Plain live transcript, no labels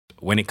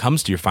when it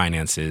comes to your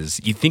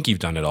finances, you think you've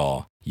done it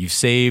all. You've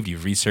saved,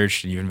 you've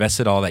researched, and you've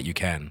invested all that you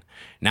can.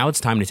 Now it's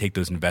time to take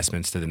those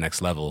investments to the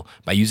next level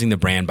by using the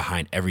brand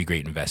behind every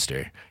great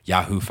investor,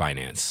 Yahoo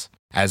Finance.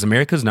 As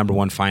America's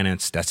 #1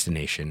 finance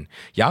destination,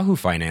 Yahoo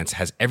Finance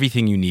has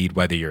everything you need,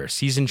 whether you're a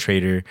seasoned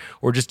trader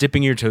or just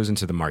dipping your toes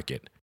into the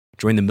market.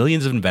 Join the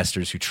millions of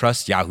investors who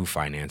trust Yahoo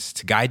Finance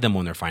to guide them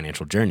on their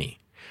financial journey.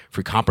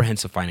 For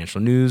comprehensive financial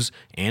news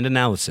and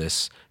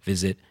analysis,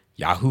 visit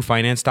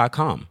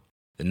yahoofinance.com,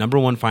 the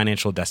 #1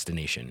 financial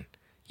destination,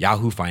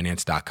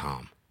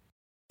 yahoofinance.com.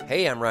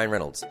 Hey, I'm Ryan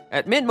Reynolds.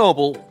 At Mint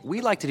Mobile,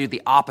 we like to do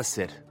the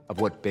opposite of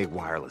what Big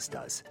Wireless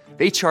does.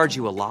 They charge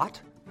you a lot,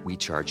 we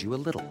charge you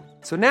a little.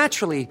 So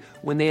naturally,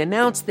 when they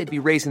announced they'd be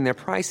raising their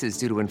prices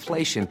due to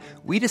inflation,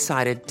 we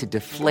decided to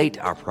deflate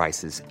our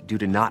prices due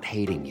to not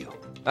hating you.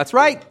 That's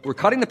right. We're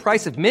cutting the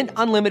price of Mint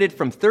Unlimited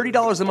from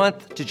 $30 a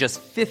month to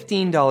just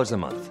 $15 a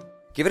month.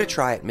 Give it a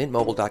try at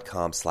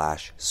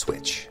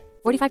mintmobile.com/switch.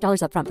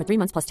 $45 up front for 3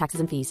 months plus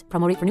taxes and fees.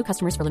 Promo rate for new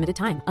customers for limited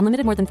time.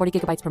 Unlimited more than 40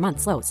 gigabytes per month.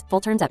 Slows full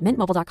terms at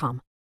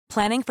mintmobile.com.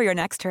 Planning for your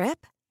next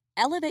trip?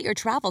 Elevate your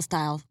travel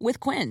style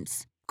with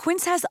Quince.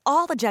 Quince has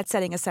all the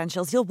jet-setting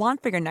essentials you'll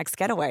want for your next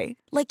getaway,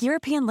 like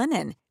European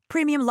linen,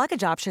 premium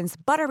luggage options,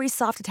 buttery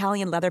soft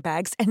Italian leather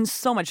bags, and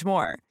so much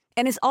more.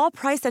 And is all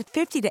priced at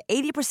 50 to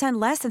 80%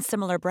 less than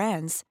similar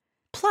brands.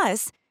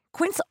 Plus,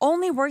 Quince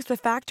only works with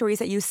factories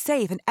that use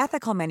safe and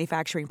ethical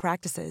manufacturing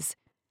practices.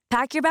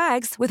 Pack your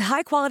bags with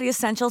high-quality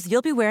essentials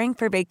you'll be wearing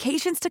for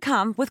vacations to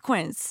come with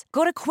Quince.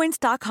 Go to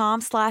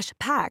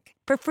quince.com/pack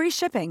for free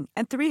shipping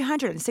and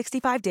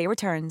 365-day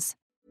returns.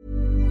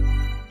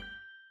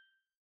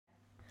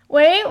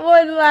 We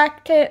would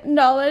like to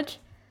acknowledge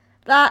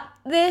that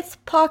this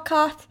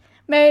podcast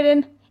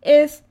meeting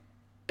is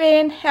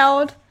being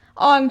held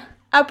on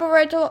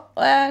Aboriginal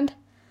land,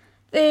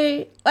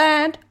 the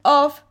land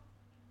of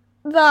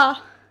the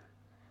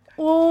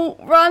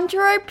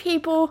Wurundjeri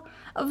people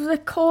of the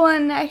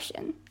Kulin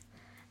Nation,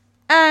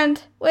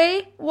 and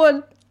we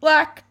would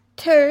like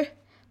to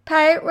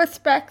pay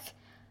respect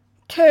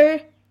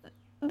to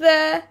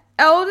their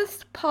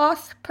elders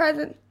past,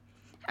 present,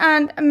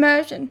 and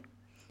emerging,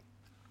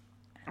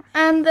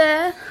 and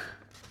their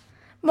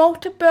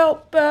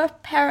multiple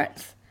birth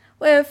parents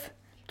with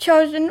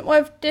children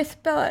with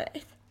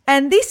disabilities.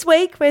 And this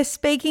week we're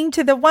speaking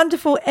to the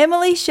wonderful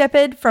Emily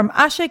Shepherd from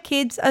Usher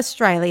Kids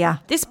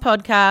Australia. This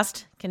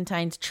podcast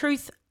contains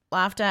truth,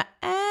 laughter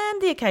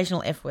and the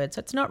occasional F word, so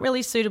it's not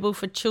really suitable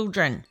for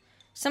children.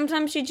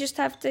 Sometimes you just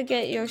have to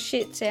get your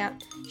shits out.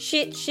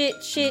 Shit,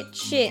 shit, shit,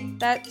 shit.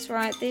 That's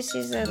right, this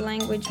is a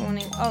language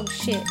warning. Oh,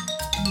 shit.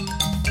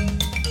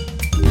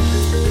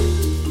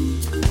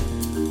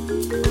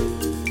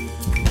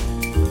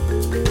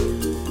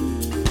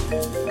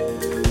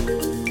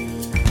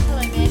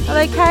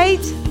 Hello,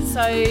 Kate.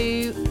 So,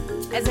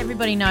 as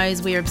everybody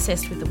knows, we are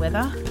obsessed with the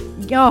weather.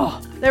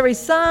 Oh, there is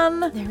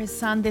sun. There is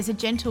sun. There's a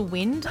gentle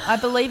wind. I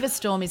believe a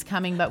storm is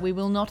coming, but we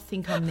will not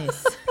think on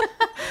this.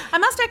 I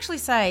must actually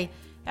say,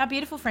 our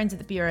beautiful friends at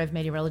the Bureau of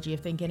Meteorology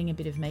have been getting a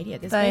bit of media.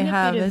 There's been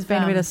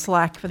a bit of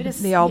slack for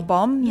the old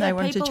bomb. They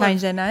wanted to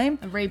change their name.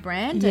 A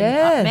rebrand.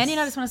 Yes. And, Mandy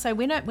and I just want to say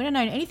we don't know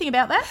anything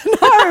about that.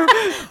 No.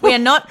 We are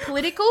not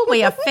political.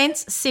 We are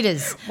fence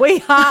sitters.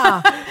 We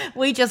are.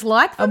 We just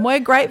like them. And we're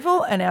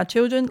grateful, and our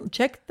children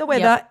check the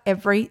weather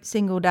every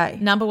single day.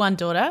 Number one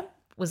daughter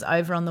was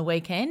over on the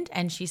weekend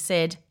and she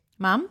said,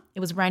 Mum, it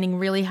was raining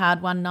really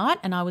hard one night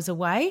and I was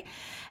away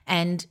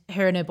and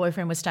her and her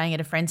boyfriend were staying at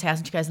a friend's house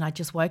and she goes, and I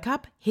just woke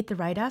up, hit the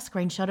radar,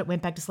 screenshot it,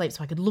 went back to sleep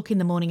so I could look in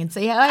the morning and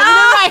see how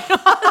heavy the rain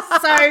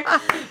was. So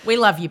we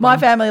love you, Mum. My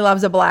family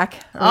loves a black.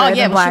 Oh,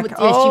 yeah. Black. She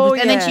was,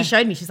 and then she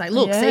showed me. She's like,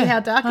 look, see how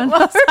dark it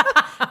was?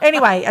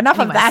 Anyway, enough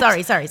of that.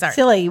 Sorry.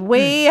 Silly.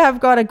 We have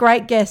got a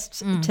great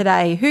guest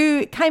today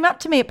who came up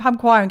to me at pub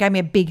choir and gave me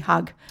a big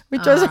hug,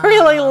 which was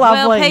really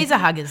lovely. Well, P's are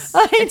huggers.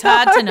 It's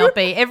hard to not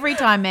be. Every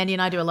time Mandy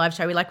and I do a live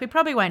show, we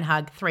probably won't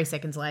hug. 3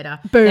 seconds later,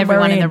 boom,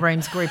 everyone in the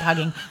room's group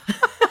hugging.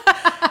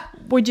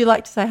 Would you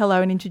like to say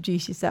hello and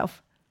introduce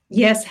yourself?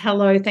 Yes,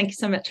 hello. Thank you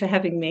so much for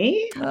having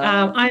me.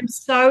 I'm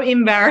so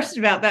embarrassed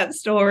about that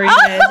story,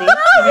 Mandy.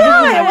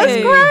 It was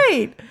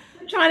great.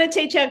 I'm trying to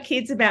teach our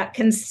kids about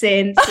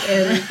consent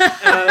and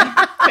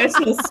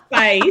personal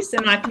space,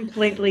 and I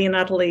completely and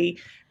utterly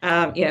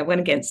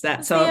went against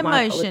that. So the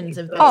emotions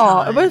of it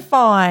was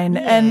fine,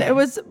 and it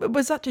was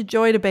such a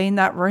joy to be in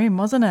that room,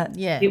 wasn't it?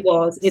 Yeah, it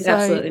was. It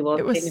absolutely was.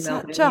 It was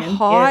such a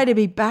high to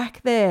be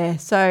back there.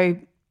 So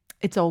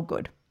it's all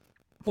good.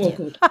 All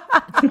good.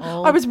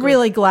 I was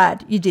really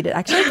glad you did it,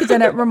 actually, because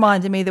then it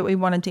reminded me that we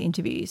wanted to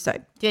interview you. So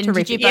did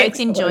you both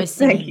enjoy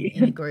singing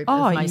in a group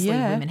of mostly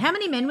women? How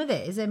many men were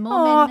there? Is there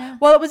more men now?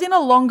 Well, it was in a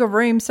longer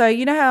room. So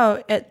you know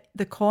how at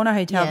the Corner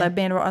Hotel they've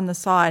been on the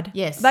side?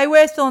 Yes. They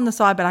were still on the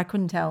side, but I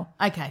couldn't tell.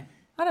 Okay.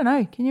 I don't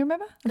know. Can you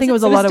remember? I think it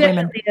was a lot of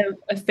women.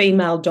 A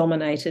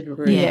female-dominated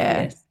room.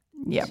 Yeah. Yes.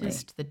 Yep.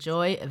 Just the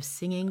joy of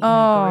singing in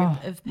a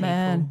group of people.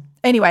 Man.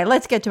 Anyway,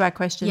 let's get to our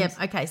questions.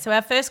 Yep. Okay. So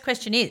our first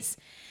question is,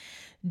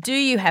 Do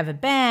you have a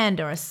band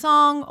or a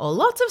song or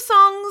lots of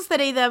songs that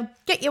either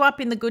get you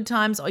up in the good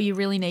times or you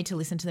really need to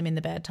listen to them in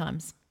the bad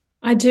times?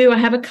 I do. I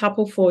have a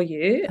couple for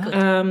you.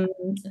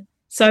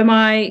 So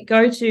my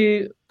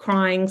go-to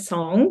crying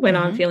song when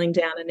I'm feeling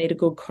down and need a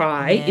good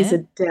cry is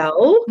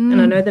Adele.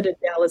 And I know that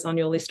Adele is on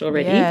your list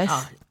already.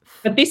 Yes.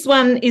 But this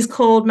one is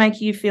called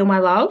Make You Feel My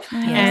Love.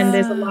 And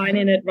there's a line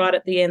in it right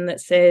at the end that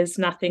says,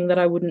 nothing that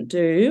I wouldn't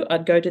do,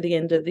 I'd go to the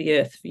end of the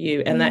earth for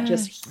you. And that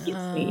just hits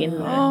me in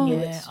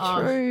the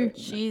True.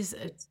 She's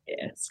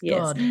yes.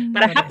 God,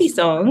 But a happy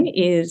song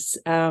is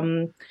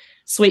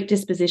Sweet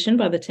Disposition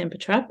by the Temper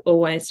Trap.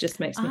 Always just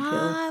makes me feel.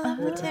 I love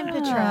the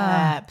Temper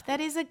Trap. That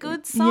is a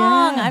good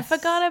song. I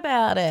forgot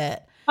about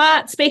it.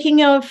 But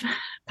speaking of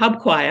pub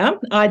choir,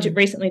 I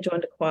recently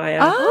joined a choir.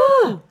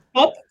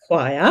 Pop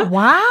choir.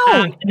 Wow.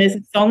 And there's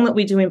a song that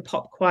we do in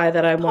pop choir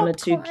that I wanted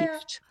to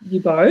gift you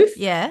both.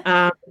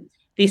 Yeah.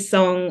 This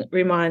song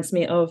reminds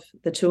me of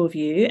the two of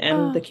you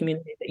and the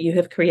community that you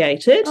have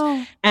created.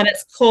 And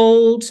it's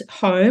called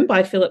Home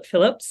by Philip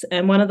Phillips.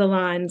 And one of the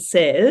lines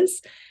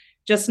says,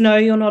 just know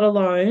you're not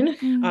alone.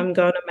 I'm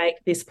going to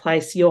make this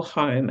place your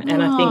home.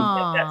 And I think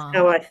that's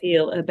how I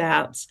feel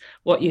about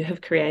what you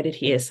have created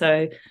here.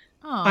 So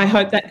I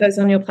hope that goes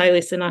on your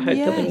playlist, and I hope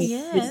that when you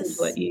listen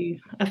to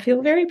it, I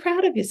feel very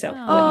proud of yourself.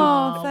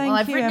 Thank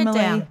I've you, written Emily.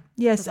 it down.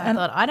 Yes, I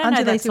thought, I don't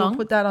know that song. Will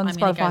put that on I'm Spotify.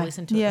 going to go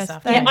listen to it this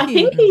afternoon. I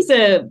think he's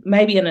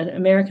maybe an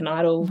American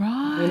Idol.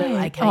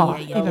 Right.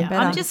 Okay, even better.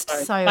 I'm just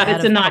so but out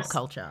it's of a pop nice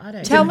culture. I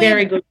don't Tell know. me,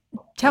 very good.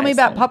 Tell me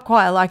about pop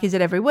choir. Like, is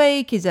it every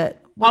week? Is it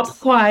Pop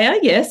choir?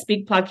 Yes,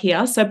 big plug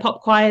here. So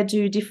pop choir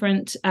do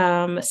different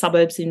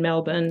suburbs in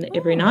Melbourne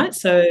every night.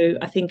 So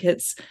I think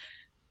it's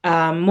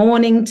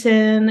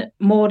Mornington,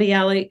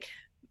 Mordialloc,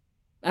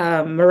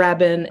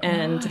 Moorabbin,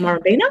 and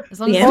Murrabina. As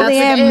long as all the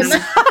M's.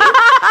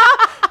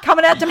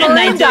 Coming out to And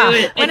they do Marinda.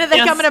 it. When are they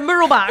coming to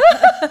Murrelbach?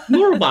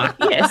 Murrelbach,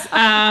 yes.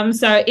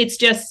 So it's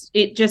just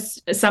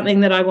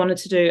something that I wanted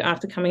to do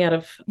after coming out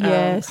of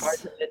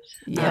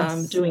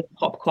COVID, doing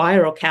pop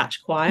choir or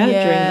couch choir during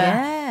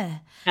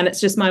that. And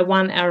it's just my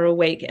 1 hour a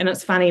week. And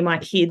it's funny, my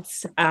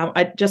kids,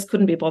 I just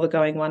couldn't be bothered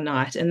going one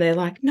night. And they're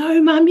like,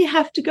 no, Mum, you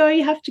have to go.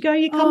 You have to go.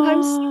 You come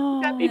home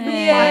so happy from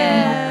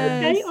choir.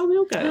 Okay, I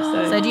will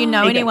go. So do you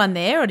know anyone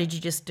there, or did you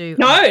just do?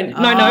 No one.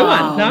 No.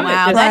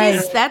 Wow,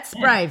 that's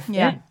brave.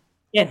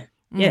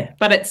 Yeah.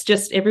 But it's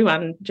just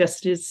everyone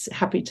just is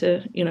happy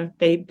to,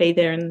 be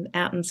there and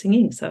out and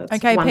singing. So it's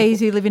Okay, wonderful.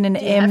 Peas, you live in an Do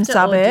you M have to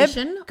suburb.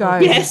 audition, or Go.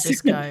 do you Yes.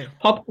 just go?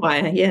 Pop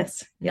choir,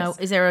 yes. No,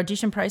 is there an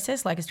audition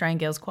process like Australian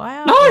Girls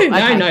Choir? No, Okay,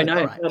 no, good. no,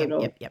 All not at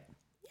all. Yep. Yeah,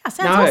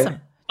 sounds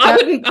awesome.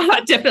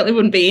 I definitely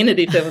wouldn't be in it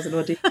if there was an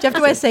audition. Do you have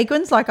to wear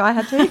sequins like I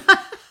had to?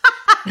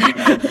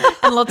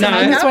 And lots of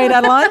makeup. Sweet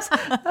Adelines?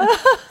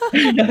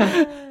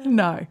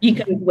 No. You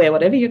can wear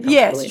whatever you're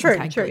comfortable Yes,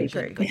 in.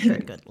 true.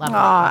 Good.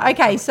 Love it.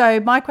 Okay, so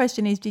my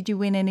question is, did you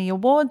win any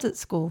awards at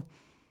school?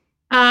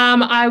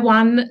 I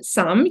won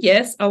some,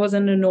 yes. I was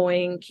an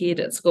annoying kid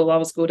at school. I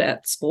was good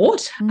at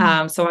sport.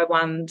 So I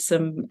won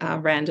some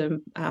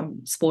random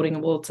sporting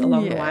awards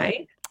along the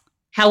way.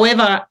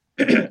 However,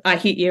 I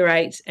hit year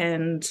 8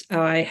 and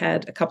I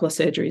had a couple of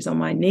surgeries on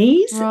my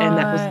knees, and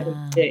that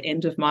was the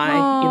end of my,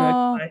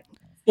 my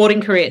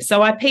sporting career.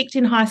 So I peaked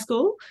in high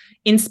school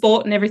in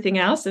sport and everything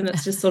else, and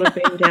it's just sort of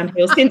been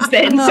downhill since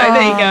then. So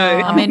there you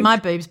go. I mean, my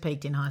boobs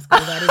peaked in high school.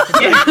 That is the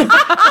truth.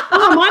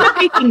 Mine are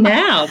peaking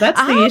now.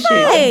 That's the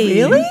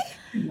issue. Really?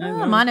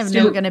 No, mine are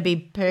never going to be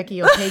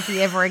perky or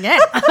peaky ever again.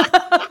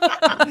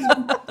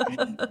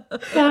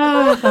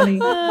 Funny.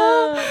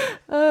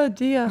 Oh,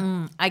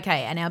 dear.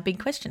 Okay, and our big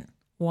question.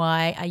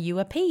 Why are you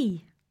a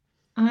P?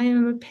 I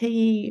am a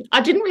P. I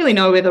didn't really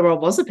know whether I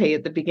was a P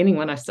at the beginning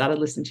when I started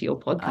listening to your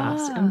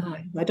podcast.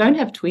 I don't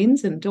have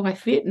twins, and do I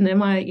fit? And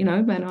am I,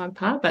 am I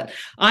part? But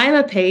I am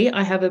a P.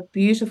 I have a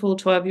beautiful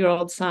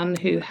 12-year-old son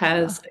who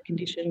has a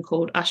condition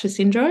called Usher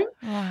syndrome,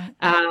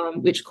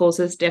 which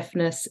causes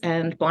deafness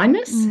and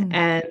blindness.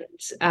 And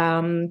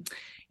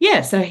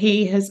so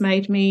he has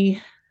made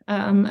me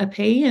a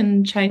P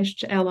and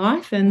changed our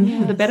life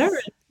and for the better.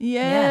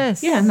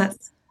 Yes. Yeah, and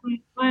that's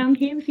why I'm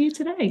here with you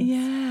today.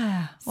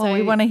 Yeah. Well,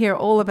 we want to hear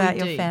all about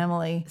your do.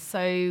 family.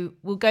 So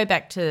we'll go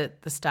back to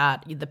the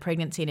start, the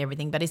pregnancy and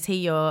everything, but is he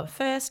your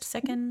first,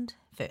 second,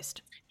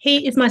 first?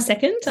 He is my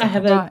second. I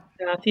have a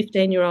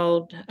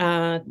 15-year-old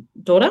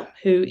daughter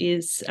who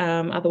is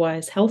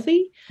otherwise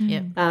healthy.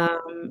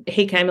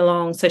 He came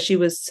along, so she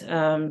was,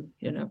 a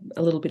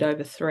little bit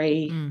over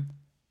 3,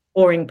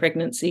 boring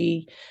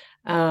pregnancy,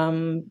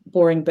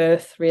 boring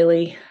birth,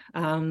 really.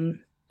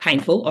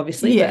 Painful,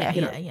 obviously,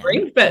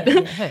 but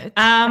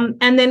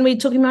and then we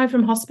took him home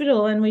from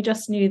hospital, and we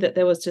just knew that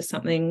there was just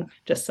something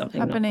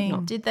happening.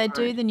 not Did they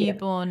do the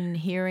newborn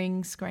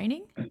hearing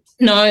screening?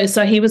 No,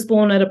 so he was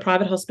born at a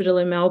private hospital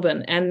in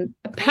Melbourne, and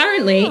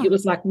apparently it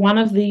was like one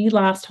of the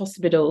last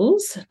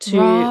hospitals to.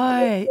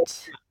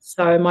 Right.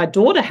 So my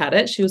daughter had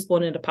it. She was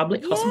born in a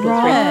public hospital.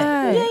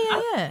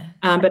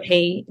 But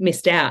he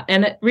missed out,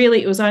 and it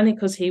was only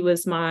because he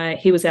was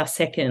our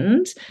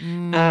second.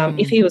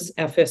 If he was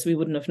our first, we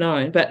wouldn't have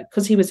known. But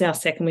because he was our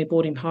second, we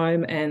brought him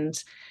home, and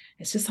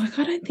it's just like,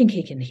 I don't think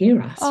he can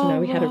hear us. Oh,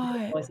 we had a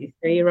really noisy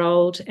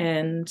 3-year-old,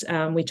 and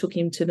we took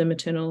him to the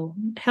maternal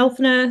health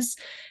nurse,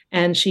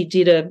 and she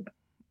did a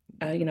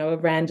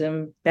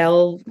random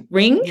bell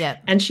ring,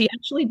 and she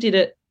actually did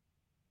it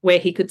where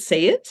he could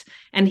see it,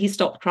 and he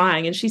stopped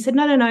crying, and she said,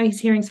 no, his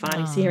hearing's fine.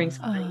 His hearing's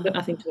fine. You've got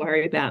nothing to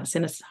worry about.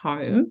 Send us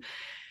home.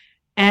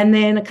 And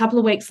then a couple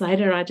of weeks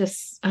later, I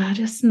just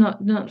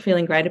not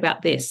feeling great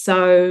about this.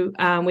 So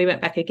we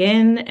went back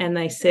again, and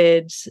they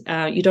said,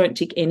 you don't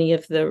tick any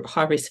of the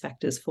high risk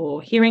factors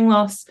for hearing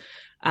loss.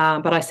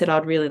 But I said,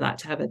 I'd really like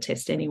to have a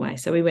test anyway.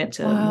 So we went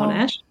to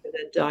Monash for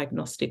the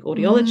diagnostic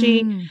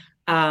audiology.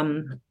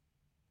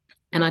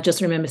 And I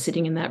just remember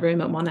sitting in that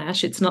room at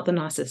Monash. It's not the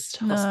nicest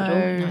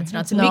hospital. No, it's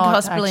not. It's a big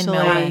hospital in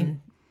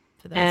Melbourne.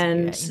 For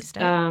those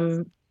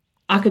and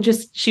I could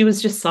just, she was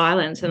just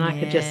silent, and I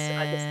just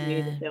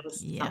knew that there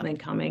was something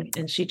coming.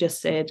 And she just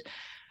said,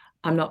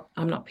 I'm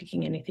not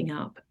picking anything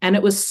up. And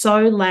it was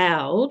so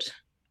loud,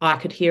 I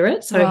could hear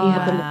it. So he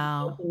had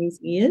the in his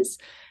ears,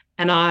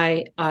 and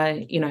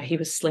he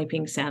was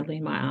sleeping soundly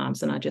in my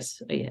arms, and I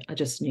just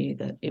knew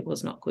that it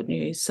was not good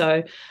news.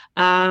 So,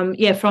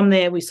 from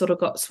there we sort of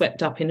got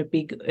swept up in a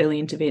big early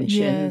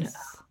intervention. Yes.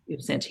 We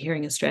were sent to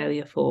Hearing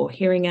Australia for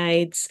hearing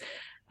aids.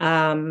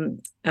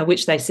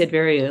 Which they said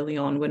very early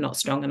on were not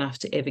strong enough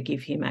to ever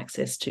give him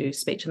access to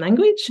speech and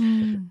language.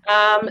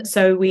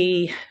 So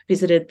we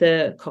visited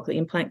the cochlear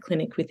implant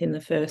clinic within the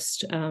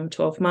first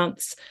 12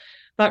 months.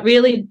 But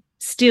really,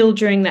 still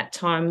during that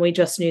time, we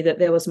just knew that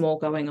there was more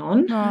going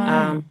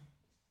on.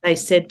 They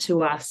said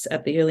to us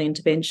at the early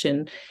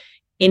intervention,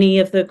 any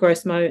of the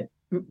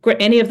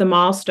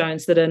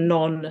milestones that are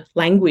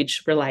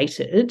non-language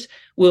related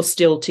will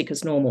still tick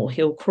as normal.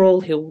 He'll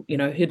crawl, he'll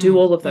do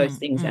all of those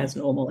things as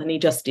normal, and he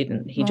just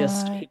didn't. He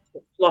was a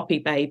floppy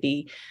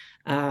baby.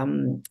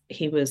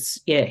 He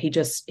was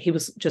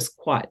just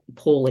quite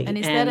poorly. And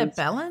is that a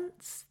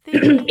balance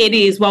thing? It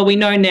is. Well, we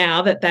know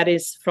now that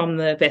is from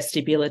the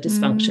vestibular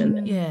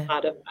dysfunction,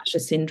 part of Usher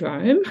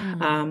syndrome.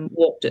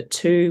 Walked at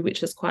 2,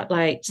 which is quite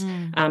late.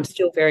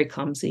 Still very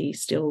clumsy.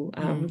 Still.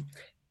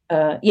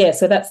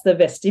 So that's the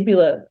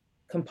vestibular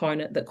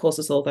component that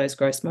causes all those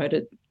gross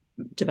motor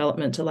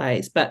development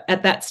delays. But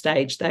at that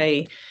stage,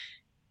 there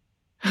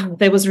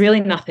was really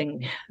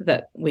nothing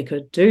that we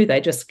could do.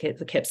 They just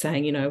kept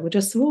saying,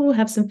 we'll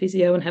have some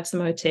physio and have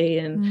some OT.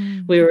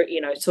 And we were,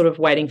 sort of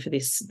waiting for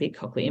this big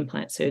cochlear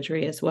implant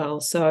surgery as well.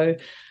 So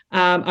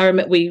I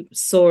remember we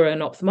saw an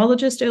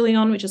ophthalmologist early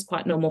on, which is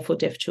quite normal for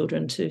deaf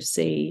children to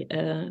see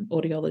an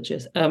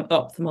ophthalmologist,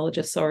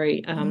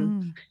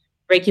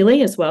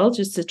 regularly as well,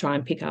 just to try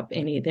and pick up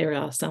there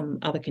are some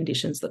other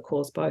conditions that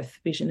cause both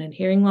vision and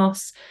hearing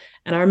loss.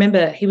 And I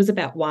remember he was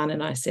about 1,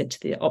 and I said to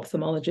the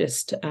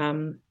ophthalmologist,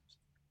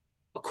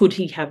 could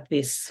he have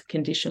this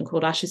condition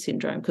called Usher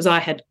syndrome? Because I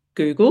had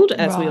Googled,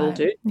 as we all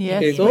do.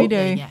 Yes, Google. we do.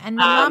 And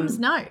the mums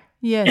know.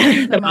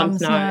 Yes, the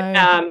mums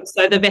know.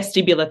 So the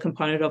vestibular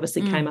component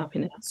obviously came up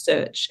in our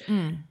search.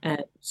 And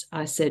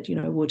I said,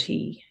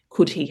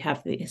 could he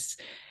have this?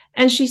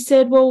 And she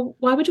said, well,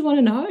 why would you want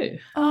to know?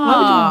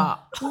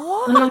 What?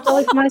 And I'm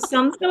like, my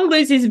son's going to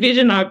lose his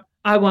vision. I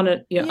want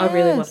to, I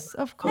really want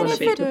to. Of course.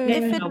 And if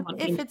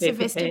it's a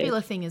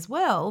vestibular thing as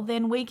well,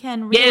 then we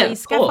can really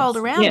scaffold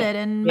around it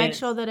and make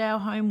sure that our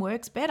home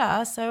works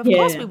better. So, of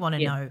course, we want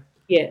to know.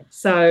 Yeah.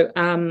 So,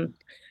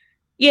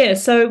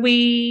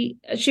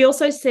 she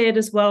also said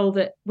as well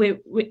that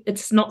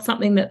it's not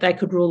something that they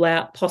could rule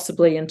out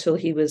possibly until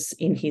he was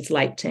in his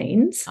late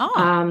teens.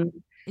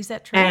 Is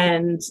that true?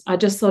 And I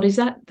just thought,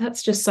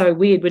 that's just so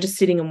weird. We're just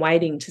sitting and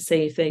waiting to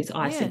see if these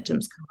eye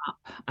symptoms come up.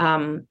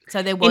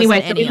 So there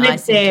wasn't any eye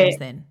symptoms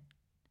then?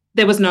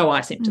 There was no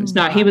eye symptoms.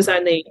 No, he was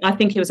only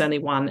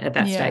 1 at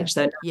that stage,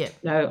 so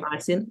no eye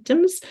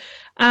symptoms.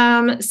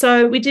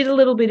 So we did a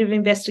little bit of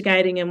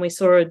investigating, and we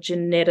saw a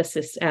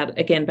geneticist out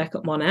again back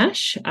at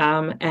Monash,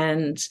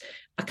 and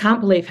I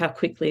can't believe how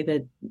quickly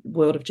the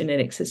world of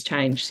genetics has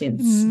changed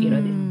since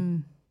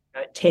 10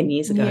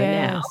 years ago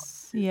now.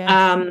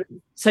 Yes.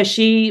 So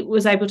she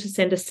was able to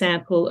send a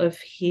sample of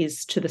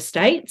his to the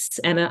States,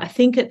 and I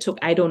think it took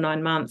 8 or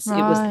 9 months. Right.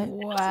 It was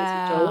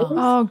wow.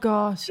 Oh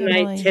gosh. And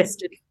they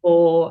tested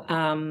for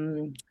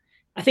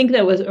I think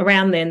there was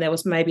around then there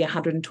was maybe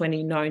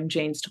 120 known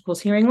genes to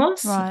cause hearing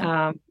loss.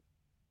 Right.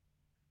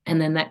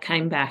 And then that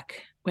came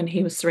back when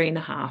he was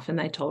 3.5, and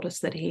they told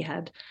us that he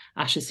had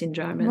Usher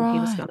syndrome and he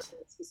was going to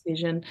lose his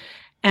vision.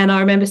 And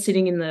I remember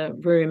sitting in the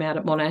room out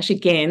at Monash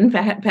again,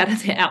 back at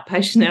the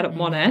outpatient out at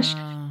Monash,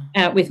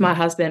 with my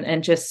husband,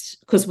 and just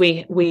because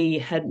we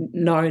had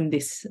known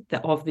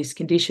of this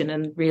condition,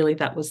 and really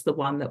that was the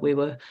one that we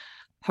were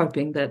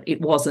hoping that it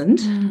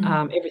wasn't.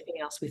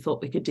 Everything else we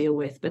thought we could deal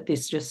with, but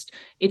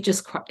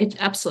it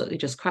absolutely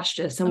just crushed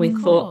us. And we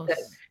thought that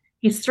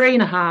he's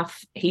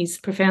 3.5, he's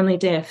profoundly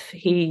deaf,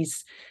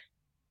 he's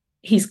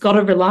got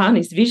to rely on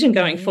his vision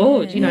going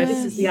forward.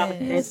 This is the other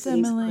medicine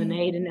he's going to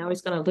need, and now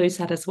he's going to lose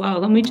that as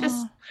well. And we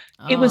just,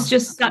 it was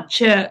just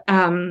such a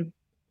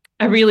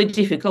a really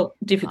difficult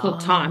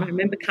time. I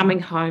remember coming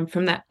home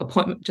from that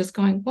appointment just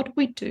going, what do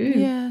we do?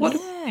 Yes. What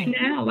do we do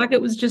now? Like,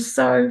 it was just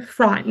so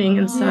frightening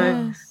and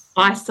so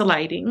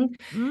isolating.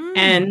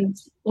 And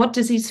what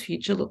does his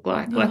future look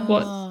like? Like,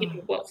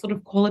 what sort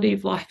of quality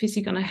of life is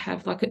he going to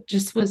have? Like, it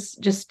just was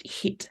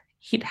hit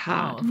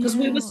hard, because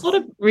we were sort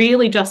of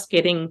really just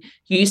getting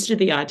used to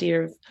the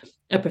idea of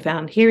a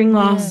profound hearing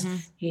loss.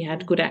 He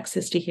had good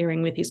access to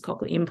hearing with his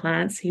cochlear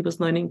implants. He was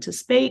learning to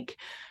speak.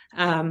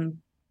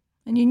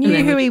 And you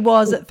knew who he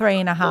was at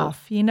 3.5.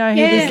 You know who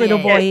this little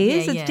boy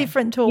is. It's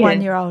different to a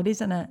 1-year-old,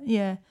 isn't it?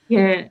 Yeah.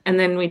 Yeah. And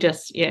then we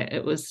just,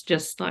 it was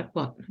just like,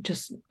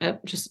 just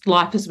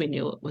life as we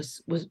knew it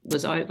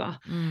was over.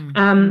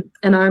 And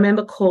I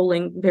remember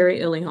calling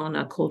very early on,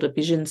 I called a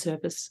vision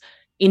service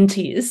in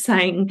tears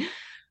saying,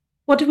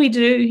 what do we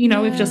do? You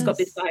know, we've just got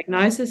this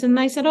diagnosis. And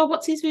they said, oh,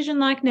 what's his vision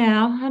like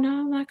now? And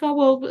I'm like, oh,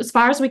 well, as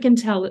far as we can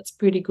tell, it's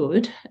pretty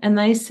good. And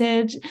they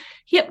said,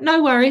 yep,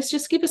 no worries.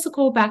 Just give us a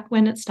call back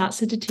when it starts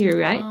to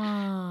deteriorate.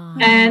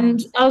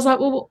 And I was like,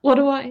 well, what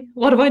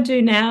do I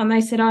do now? And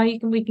they said,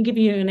 we can give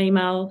you an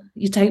email.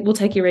 We'll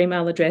take your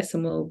email address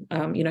and we'll,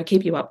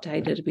 keep you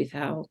updated with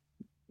our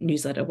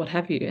newsletter, what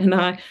have you. And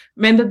I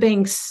remember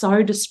being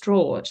so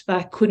distraught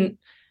that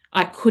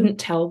I couldn't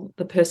tell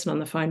the person on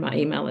the phone my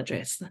email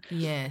address.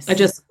 Yes. I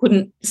just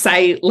couldn't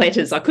say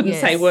letters. I couldn't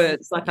say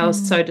words. Like, I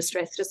was so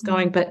distressed, just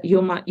going, but you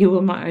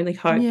were my only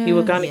hope. You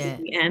were going to give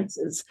me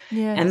answers.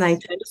 Yes. And they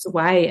turned us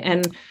away.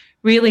 And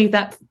really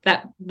that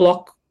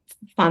block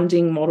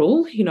funding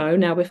model,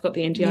 now we've got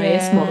the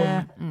NDIS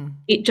model.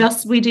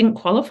 We didn't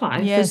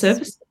qualify for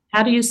service.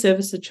 How do you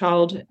service a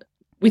child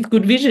with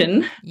good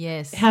vision?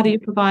 Yes. How do you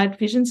provide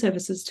vision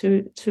services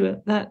to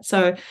that?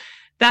 So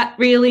that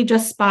really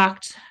just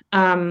sparked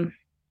in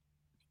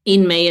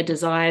me a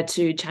desire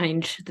to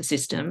change the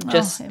system.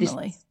 This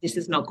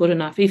is not good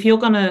enough. If you're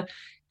going to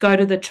go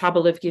to the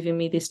trouble of giving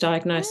me this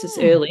diagnosis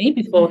early,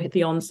 before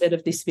the onset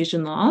of this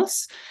vision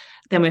loss,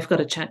 then we've got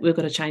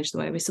to change the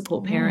way we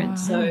support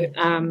parents. So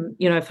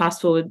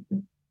fast forward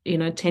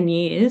 10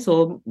 years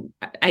or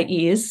 8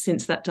 years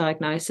since that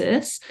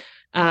diagnosis,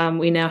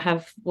 we now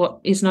have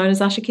what is known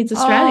as Usher Kids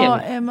Australia. Oh,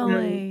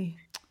 Emily.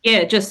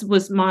 Just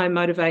was my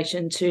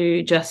motivation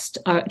to just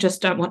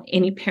don't want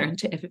any parent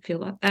to ever feel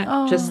like that.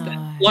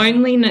 The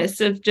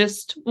loneliness of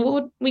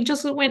we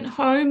just went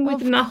home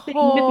with nothing,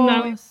 with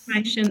no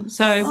information.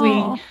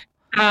 So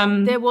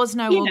there was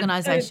no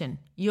organisation.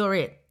 You're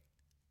it.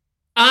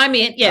 I'm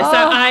it,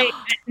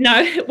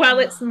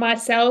 it's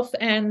myself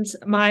and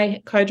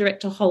my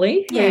co-director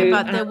Holly.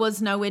 But there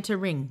was nowhere to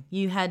ring.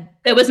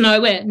 There was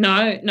nowhere, no.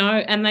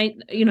 And they,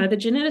 the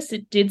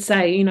geneticist did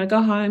say,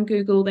 go home,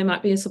 Google, there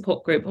might be a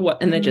support group or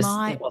what, and there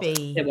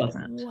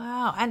wasn't.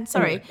 Wow. And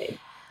sorry,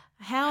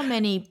 how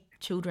many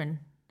children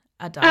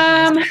are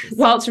diagnosed with this?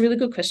 Well, it's a really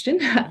good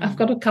question. I've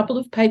got a couple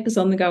of papers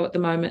on the go at the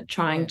moment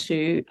trying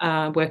to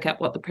work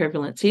out what the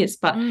prevalence is,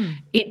 but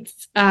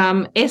it's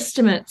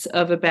estimates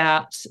of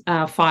about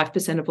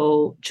 5% of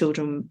all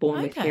children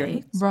born with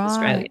hearing in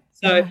Australia.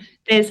 So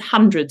there's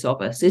hundreds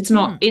of us. It's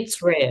not.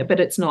 It's rare, but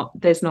it's not.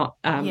 There's not.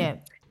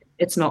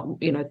 It's not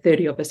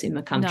 30 of us in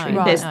the country.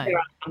 There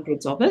are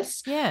hundreds of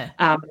us. Yeah.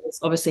 There's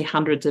obviously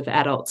hundreds of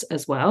adults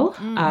as well.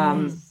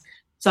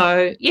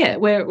 So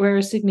we're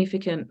a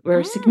significant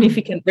rare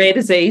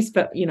disease,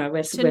 but we're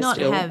not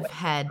still have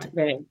had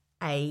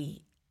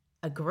a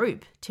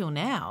group till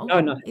now.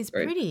 No, is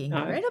pretty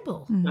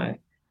incredible. No,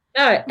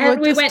 and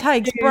it just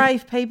takes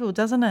brave people,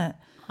 doesn't it?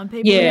 On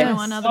people who don't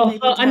want other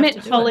people to I met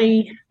have to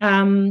Holly.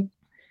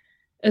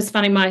 It's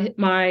funny. My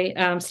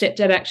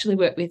stepdad actually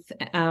worked with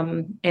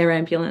Air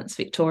Ambulance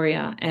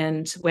Victoria,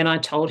 and when I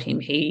told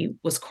him, he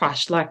was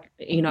crushed, like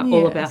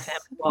all of our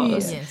family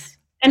was. Yes.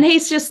 And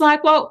he's just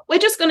like, well, we're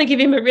just going to give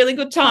him a really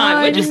good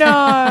time.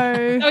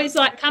 So he's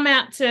like, come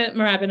out to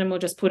Moorabbin and we'll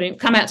just put him,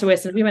 come out to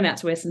Western. We went out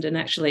to Western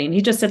actually, and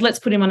he just said, let's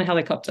put him on a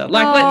helicopter.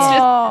 Like,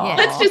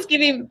 let's just give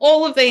him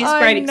all of these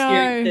great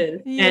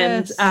experiences.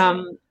 Yes.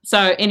 And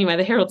so anyway,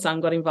 the Herald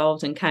Sun got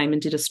involved and came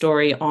and did a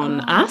story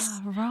on us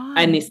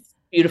and this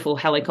beautiful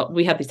helicopter.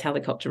 We had this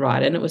helicopter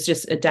ride, and it was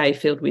just a day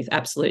filled with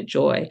absolute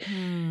joy.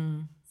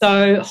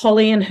 So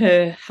Holly and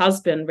her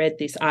husband read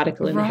this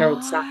article in the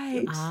Herald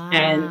Sun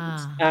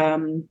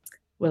and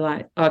we're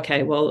like,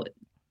 okay, well,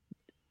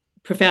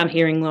 profound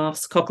hearing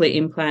loss, cochlear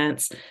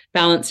implants,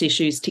 balance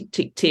issues, tick,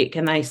 tick, tick.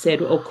 And they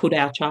said, well, could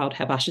our child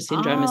have Usher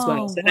syndrome as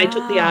well? So they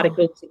took the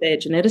article to their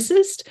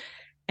geneticist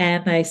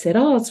and they said,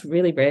 oh, it's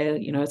really rare,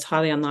 it's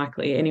highly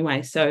unlikely.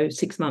 Anyway, so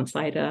 6 months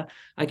later,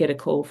 I get a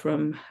call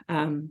from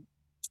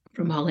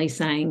Holly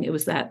saying it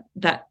was that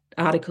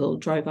article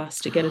drove us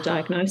to get a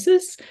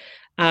diagnosis.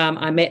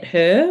 I met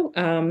her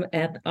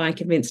and I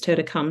convinced her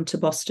to come to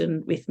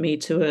Boston with me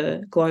to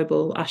a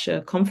global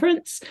Usher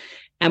conference,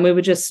 and we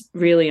were just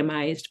really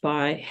amazed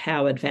by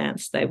how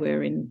advanced they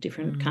were in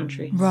different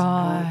countries.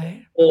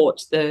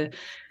 The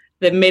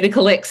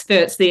medical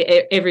experts,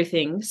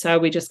 everything. So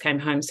we just came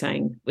home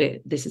saying,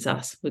 this is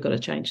us. We've got to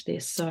change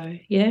this. So,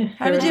 yeah.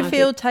 How did you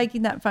feel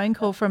taking that phone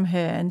call from her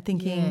and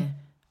thinking,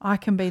 I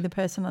can be the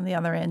person on the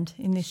other end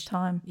in this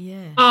time.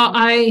 Yeah.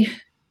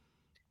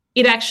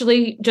 It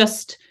actually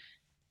just,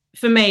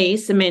 for me,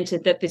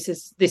 cemented that this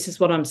is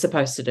what I'm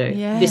supposed to do.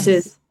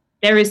 Yes.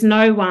 There is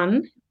no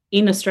one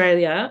in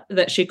Australia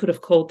that she could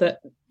have called that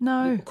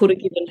could have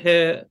given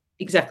her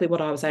exactly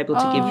what I was able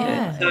to give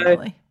her. So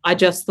totally. I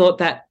just thought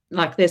that,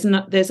 like,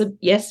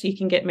 yes, you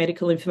can get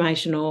medical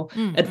information or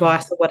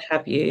advice or what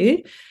have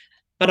you,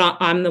 but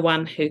I'm the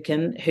one who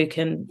can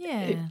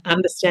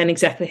understand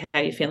exactly how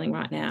you're feeling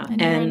right now.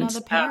 And you're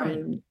another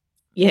parent.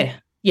 Yeah,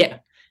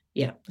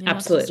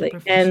 absolutely.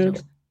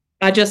 And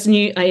I just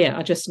knew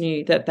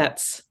that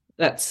that's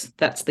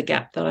the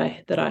gap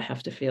that I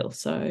have to fill.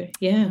 So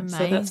so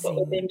that's what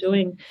we've been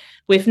doing.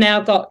 We've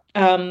now got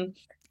and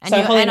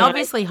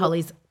obviously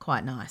Holly's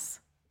quite nice.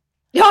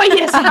 Oh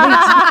yes,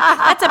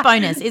 that's a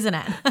bonus, isn't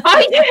it?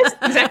 Oh yes,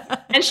 exactly.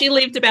 And she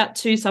lived about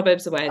 2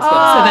 suburbs away as well,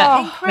 so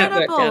that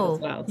worked out as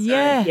well. So,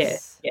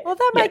 yes. Yeah. Well,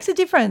 that makes a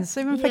difference.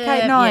 Even for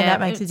Kate and I, that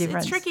makes a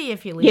difference. It's tricky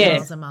if you live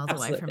miles and miles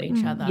away from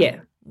each other.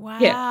 Yeah. Wow.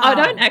 Yeah, I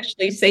don't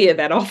actually see her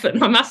that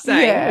often, I must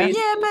say.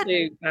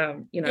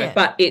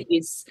 But it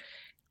is.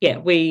 Yeah,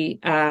 we've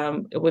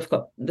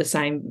got the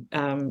same,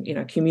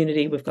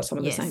 community. We've got some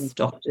of the same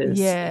doctors.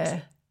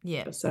 Yeah.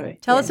 Yeah. So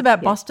tell us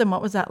about Boston.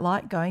 What was that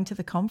like going to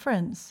the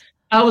conference?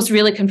 I was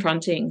really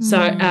confronting. So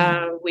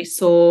my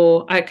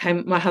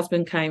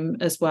husband came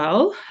as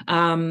well,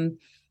 and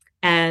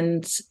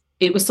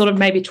it was sort of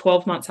maybe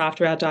 12 months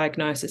after our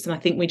diagnosis, and I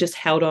think we just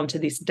held on to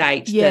this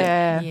date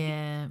that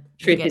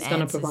Truth is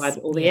going to provide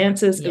all the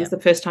answers. It was the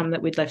first time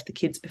that we'd left the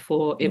kids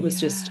before. It was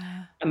just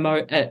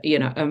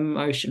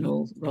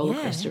emotional roller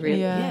coaster,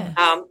 really.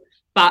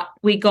 But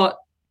we got,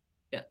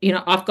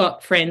 I've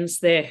got friends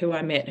there who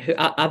I met who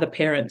are other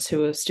parents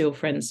who are still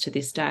friends to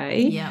this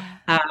day,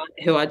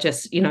 who are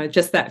just,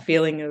 just that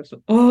feeling of,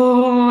 you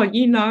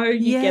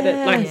get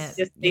it. Like,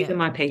 these are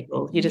my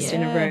people. You're just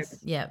in a room.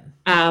 Yeah.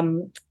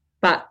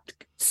 But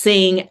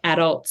seeing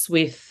adults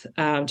with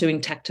doing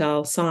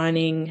tactile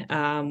signing,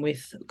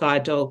 with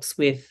guide dogs,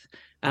 with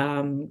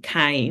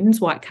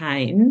canes, white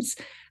canes,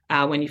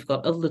 when you've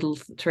got a little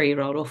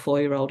 3-year-old or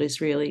 4-year-old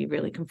is really,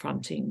 really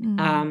confronting.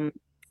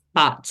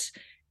 But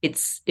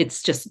it's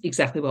just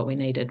exactly what we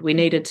needed. We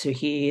needed to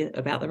hear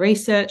about the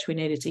research. We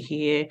needed to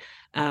hear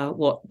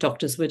what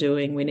doctors were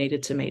doing. We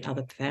needed to meet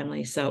other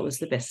families. So it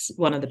was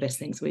one of the best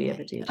things we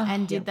ever did.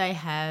 And did they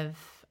have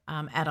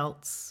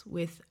adults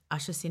with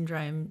Usher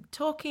syndrome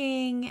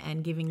talking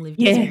and giving lived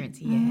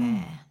experience?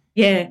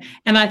 Yeah.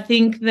 And I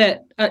think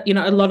that,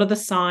 a lot of the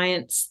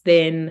science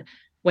then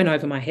went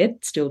over my head,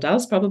 still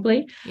does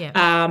probably.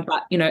 Yeah.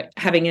 But,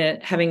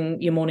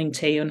 having your morning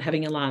tea and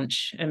having a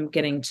lunch and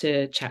getting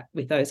to chat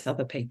with those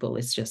other people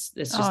it's just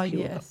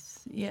pure.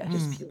 Yes.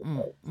 Just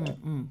pure.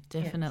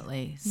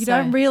 Definitely. You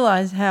don't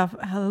realise how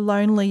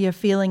lonely you're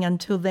feeling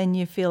until then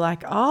you feel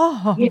like,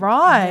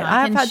 right,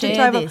 I've had to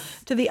travel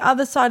to the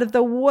other side of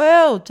the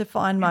world to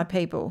find my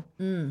people.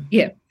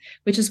 Yeah,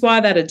 which is why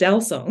that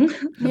Adele song.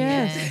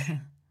 Yes.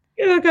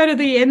 I'll go to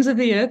the ends of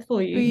the earth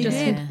for you. You just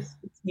did.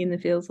 In the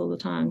fields all the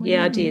time.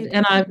 I did.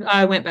 And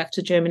I went back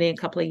to Germany a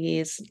couple of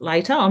years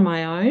later on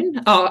my own.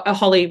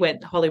 Holly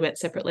went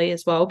separately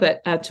as well,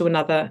 but to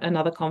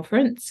another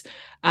conference.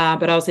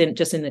 But I was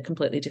in a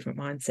completely different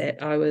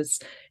mindset. I was,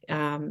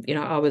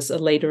 I was a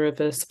leader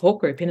of a support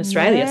group in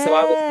Australia. So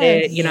I was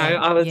there,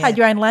 I was had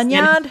your own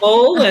lanyard.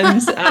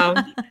 And so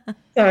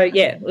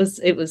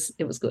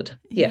it was good.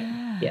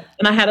 Yeah.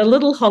 And I had a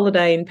little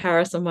holiday in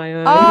Paris on my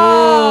own.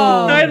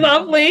 Oh, so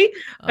lovely.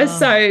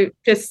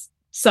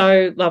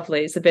 So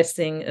lovely. It's the best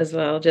thing as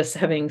well, just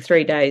having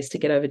 3 days to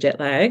get over jet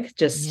lag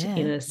just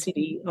in a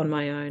city on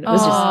my own. It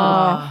was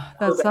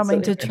that's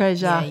something to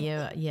treasure.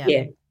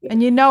 Yeah.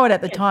 And you know it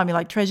at the time. You're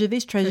like, treasure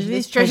this, treasure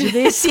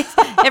this.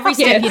 Every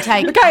step you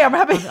take. Okay, I'm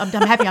happy. I'm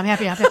happy.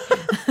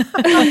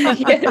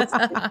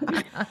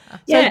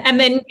 And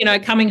then,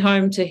 coming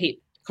home to hit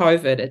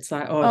COVID, it's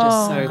like,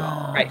 just so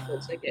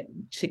grateful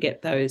to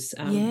get those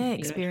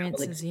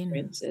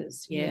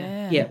experiences.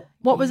 Yeah.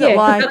 What was it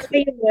like? That's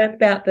been work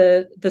about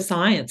the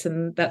science,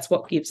 and that's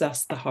what gives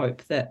us the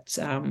hope that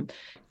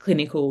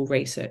clinical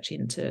research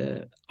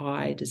into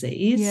eye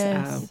disease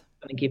going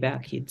to give our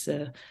kids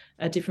a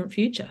different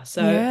future.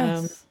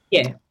 So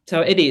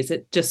so it is.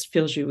 It just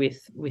fills you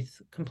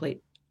with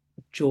complete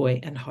joy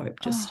and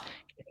hope, just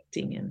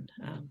connecting and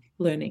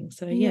learning.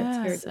 So it's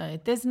very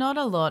good. There's not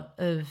a lot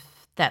of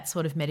that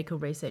sort of medical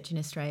research in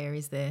Australia,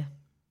 is there?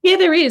 Yeah,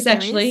 there is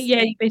actually.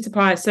 Yeah, you'd be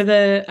surprised.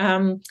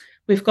 So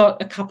we've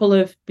got a couple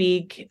of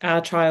big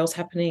trials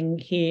happening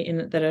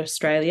here that are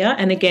Australia,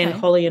 and again,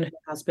 Holly and her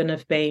husband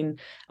have been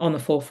on the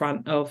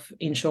forefront of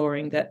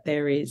ensuring that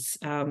there is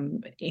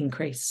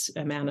increased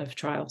amount of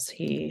trials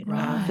here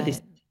for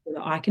this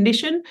eye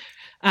condition.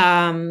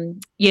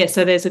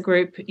 So there's a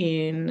group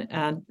in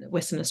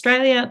Western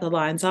Australia, the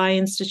Lions Eye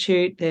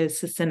Institute.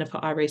 There's the Centre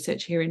for Eye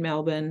Research here in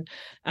Melbourne.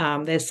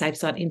 There's Safe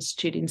Sight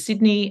Institute in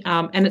Sydney,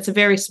 and it's a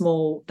very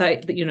small.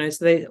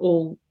 So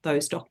all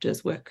those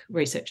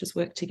researchers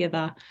work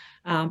together.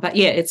 But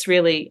it's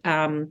really.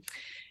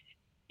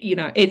 you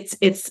know,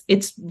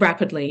 it's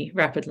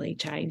rapidly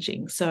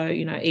changing. So,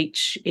 you know,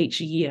 each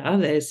year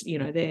there's, you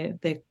know,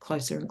 they're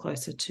closer and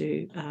closer to,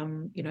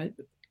 you know,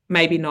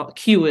 maybe not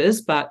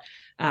cures, but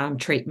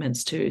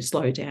treatments to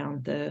slow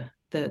down the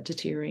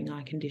deteriorating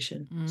eye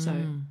condition. So,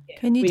 yeah,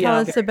 can you tell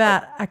us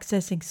about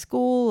accessing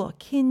school or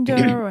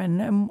kinder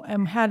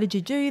and how did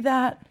you do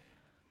that?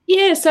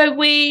 Yeah, so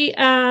we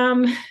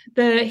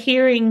the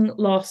hearing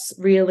loss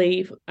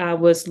really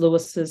was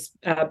Lewis's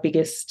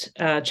biggest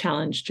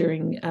challenge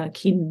during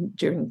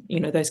you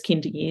know, those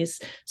kinder years.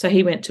 So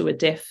he went to a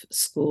deaf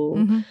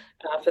school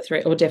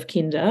for deaf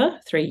kinder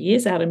 3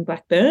 years out in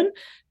Blackburn,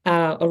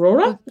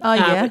 Aurora. Oh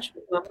yeah, which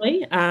was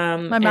lovely.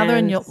 My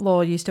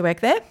mother-in-law used to work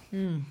there.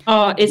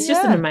 Oh, it's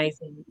just an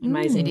amazing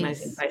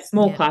place.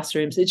 Small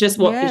classrooms. It's just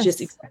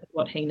exactly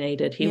what he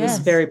needed. He was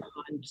very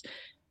behind.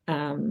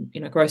 You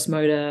know, gross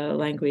motor,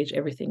 language,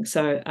 everything.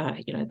 So,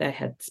 you know, they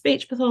had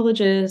speech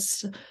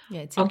pathologists,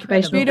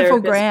 occupational beautiful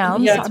therapists.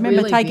 grounds. I remember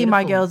really taking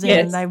my girls in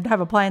and they would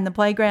have a play in the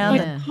playground.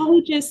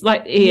 Psychologists,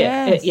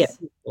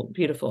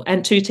 beautiful.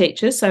 And 2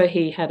 teachers. So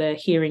he had a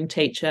hearing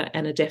teacher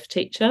and a deaf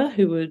teacher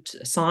who would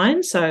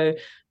sign. So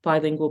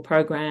bilingual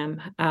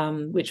program,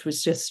 which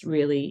was just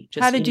really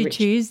How did you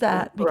choose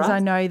that? Because I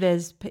know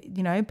there's,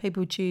 you know,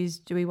 people choose,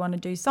 do we want to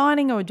do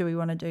signing or do we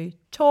want to do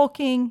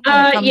talking?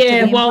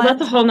 Well,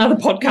 that's a whole nother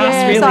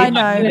podcast, really. I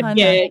know.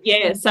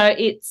 Yeah. So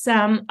it's,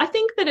 I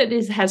think that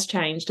has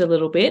changed a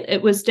little bit.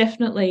 It was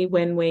definitely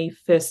when we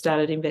first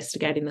started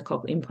investigating the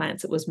cochlear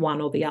implants, it was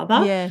one or the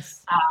other.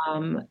 Yes.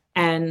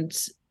 And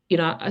you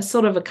know,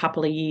 sort of a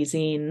couple of years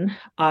in,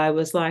 I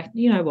was like,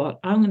 you know what,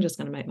 I'm just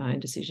going to make my own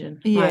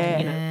decision. Yeah.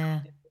 You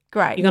know,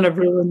 great. You're going to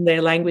ruin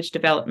their language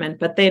development.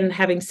 But then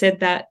having said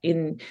that,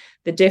 in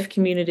the deaf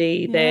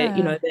community, there,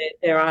 you know,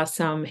 there are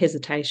some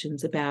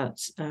hesitations about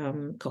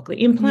cochlear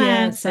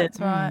implants. Yes, that's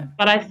right.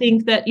 But I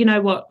think that, you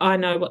know what, I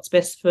know what's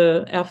best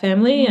for our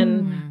family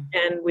and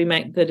we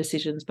make the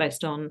decisions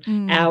based on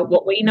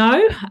what we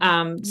know.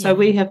 So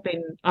we have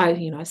been,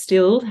 I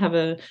still have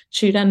a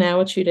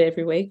tutor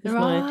every week with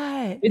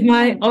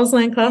my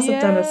Auslan class.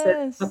 I've done a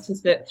set up to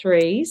set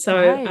 3.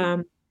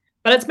 So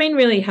but it's been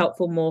really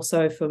helpful more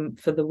so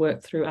for the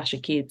work through Usher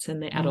Kids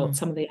and the adults,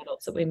 some of the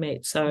adults that we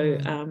meet. So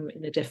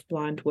in the deaf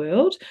blind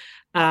world,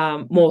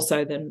 more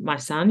so than my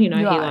son, you know,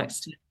 he likes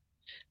to,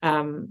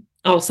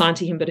 I'll sign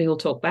to him, but he'll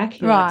talk back.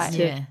 He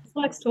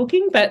likes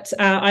talking, but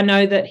I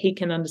know that he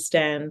can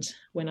understand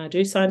when I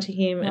do sign to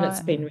him, and it's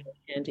been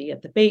really handy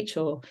at the beach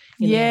or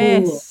in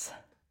the pool.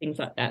 Things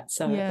like that.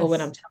 So, or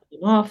when I'm telling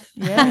them off,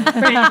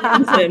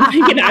 friends, and,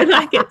 you know,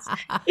 like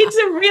it's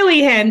a really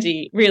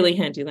handy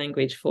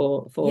language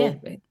for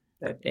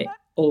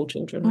all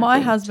children. My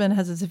husband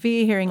has a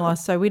severe hearing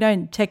loss, so we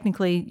don't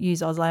technically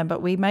use Auslan,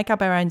 but we make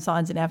up our own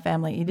signs in our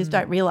family. You just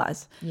don't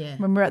realise. Yeah.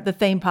 When we're at the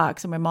theme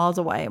parks and we're miles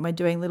away and we're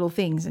doing little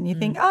things, and you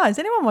think, oh, is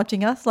anyone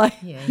watching us? Like,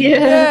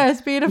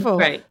 it's beautiful.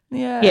 Great.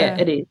 Yeah,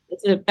 it is.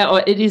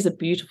 It is a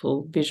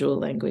beautiful visual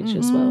language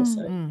as well.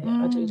 So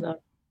I do love.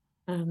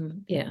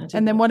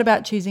 And then what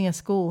about choosing a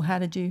school? What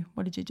did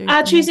you do?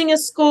 Choosing a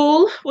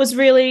school was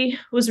really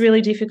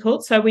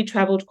difficult. So we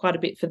travelled quite a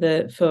bit for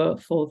the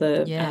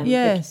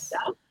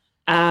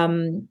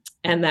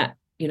and that,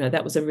 you know,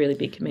 that was a really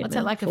big commitment. What's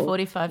that, like a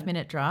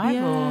 45-minute drive?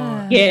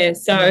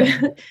 So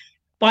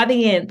by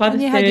the end,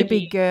 you had your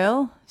big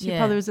girl. She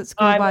probably was at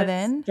school by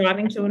then.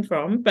 Driving to and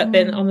from, but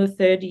then on the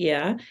 3rd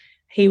year,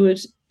 he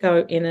would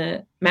go in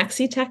a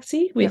maxi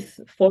taxi with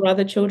 4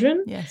 other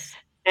children. Yes.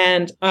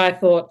 And I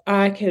thought,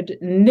 I could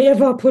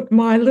never put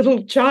my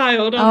little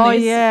child on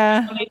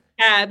this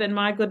cab. And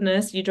my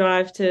goodness, you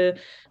drive to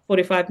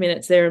 45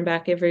 minutes there and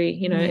back every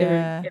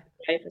day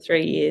for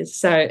 3 years.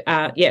 So,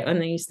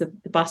 and the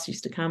bus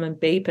used to come and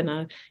beep,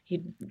 and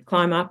he'd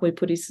climb up. We'd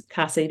put his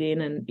car seat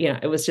in, and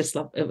it was just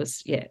like it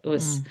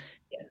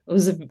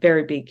was a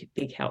very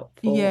big help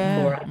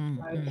for us.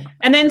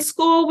 And then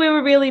school, we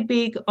were really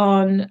big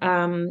on,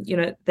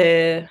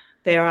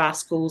 there are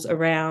schools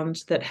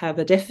around that have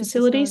a deaf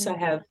facility, so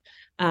have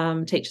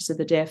teachers of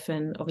the deaf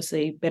and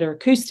obviously better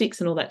acoustics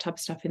and all that type of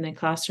stuff in their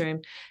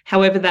classroom.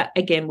 However, that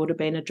again would have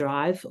been a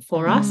drive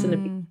for us and a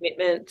big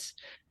commitment,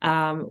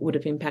 would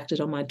have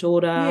impacted on my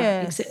daughter,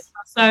 etc.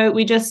 So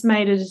we just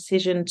made a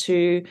decision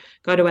to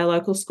go to our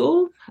local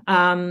school,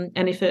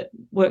 and if it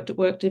worked, it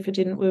worked. If it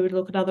didn't, we would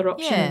look at other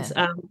options.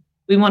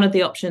 We wanted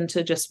the option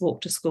to just walk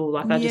to school.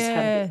 Like I just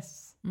had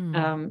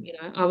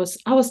I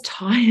was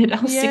tired.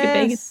 I was sick of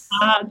being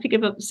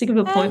sick of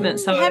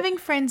appointments. So having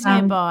friends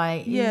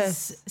nearby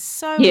is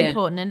so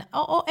important, and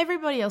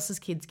everybody else's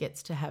kids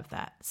gets to have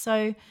that. So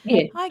I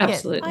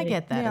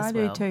get that as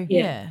well. I do too.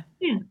 Yeah.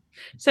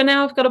 So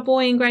now I've got a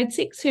boy in grade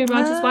 6 who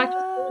rides his bike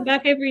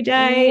back every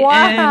day.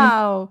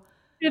 Wow. And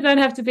you don't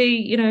have to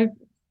be,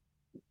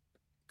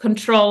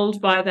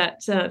 controlled by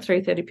that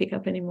 3:30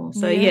 pickup anymore.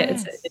 So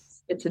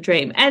it's a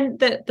dream. And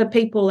the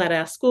people at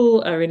our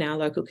school are in our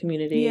local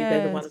community.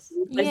 They're the ones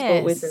we play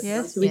sport with.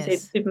 So we see the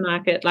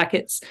supermarket. Like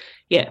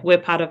we're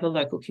part of a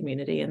local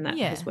community, and that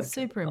has worked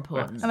super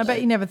important. And I bet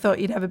you never thought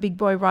you'd have a big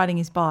boy riding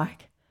his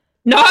bike.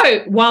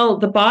 No, well,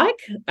 the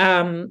bike,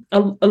 a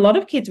lot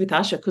of kids with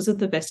Usher, because of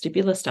the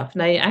vestibular stuff,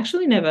 they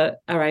actually never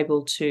are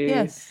able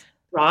to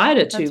ride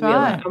a two-wheeler.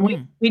 right.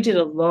 And we did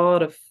a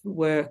lot of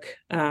work,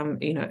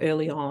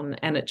 early on,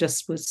 and it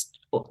just was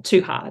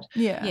too hard.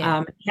 Yeah. He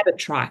had a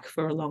trike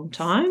for a long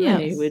time,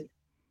 and he would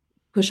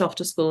push off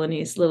to school in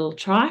his little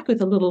trike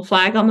with a little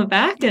flag on the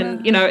back,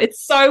 and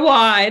it's so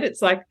wide,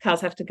 it's like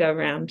cars have to go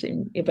around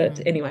him. But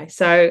anyway,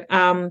 so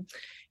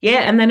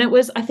and then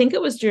I think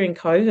it was during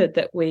COVID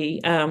that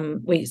we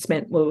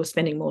were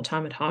spending more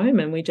time at home,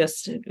 and he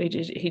just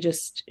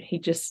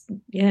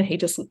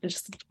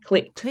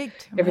clicked.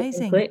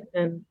 Everything clicked,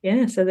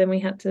 and so then we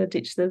had to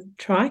ditch the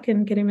trike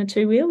and get him a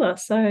two-wheeler.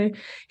 So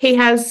he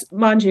has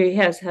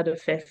had a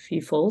fair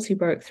few falls. He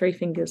broke 3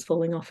 fingers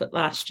falling off it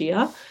last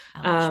year,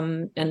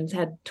 and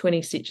had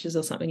 20 stitches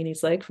or something in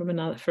his leg from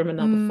another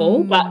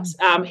fall. But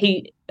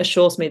he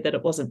assures me that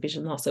it wasn't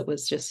vision loss. It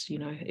was just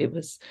it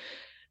was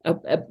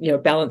a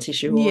balance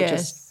issue, or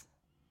just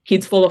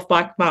kids fall off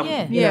bike, mum.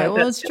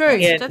 Well, it's true.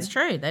 That's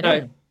true. They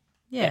do.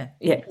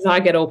 Because I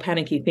get all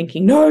panicky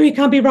thinking, no, you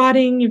can't be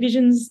riding, your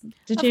vision's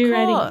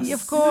deteriorating.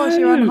 Of course,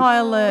 you're on high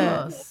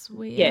alert.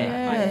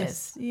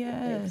 Yes.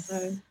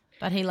 So,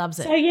 but he loves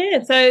it.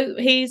 So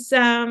he's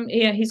going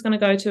to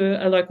go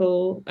to a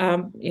local,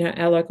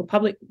 our local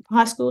public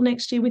high school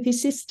next year with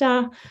his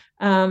sister,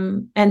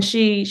 and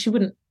she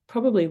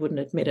probably wouldn't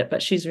admit it,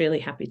 but she's really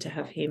happy to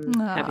have him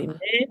there.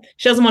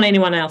 She doesn't want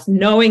anyone else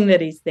knowing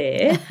that he's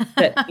there.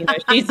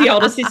 That she's the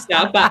older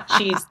sister, but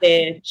she's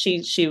there.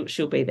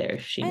 She'll be there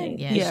if she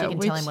needs. She can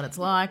tell him what it's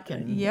like.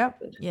 And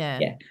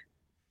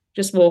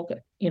just walk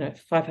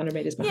 500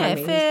 meters behind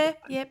me. Fair.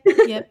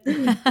 Yep.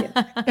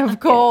 Of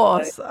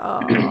course.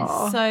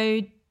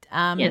 So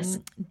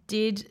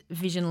did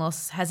vision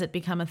loss, has it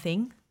become a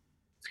thing?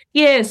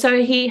 Yeah,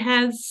 so he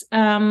has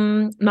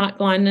night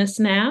blindness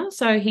now.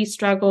 So he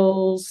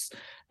struggles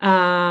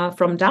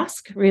from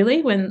dusk,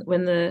 really, when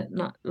the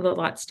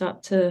lights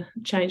start to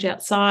change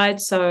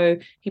outside. So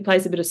he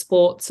plays a bit of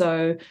sport.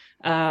 So,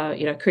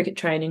 cricket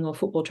training or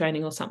football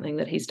training or something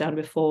that he's done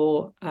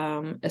before,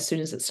 as soon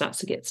as it starts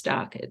to get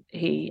dark,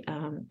 he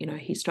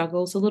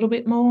struggles a little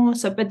bit more.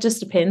 So, but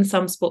just depends.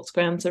 Some sports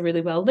grounds are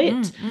really well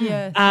lit.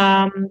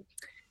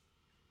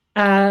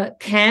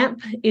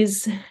 Camp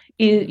is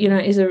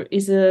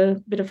a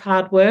bit of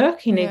hard work.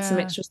 He needs some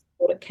extra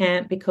support at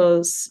camp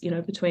because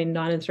between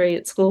 9 and 3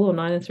 at school, or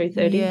 9 and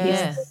 3:30,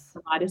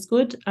 the light is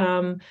good.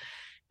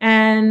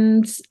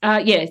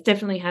 It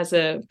definitely has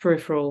a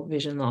peripheral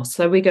vision loss.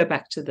 So we go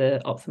back to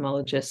the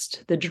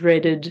ophthalmologist, the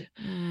dreaded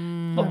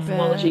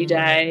ophthalmology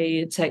day.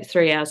 It takes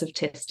 3 hours of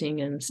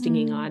testing and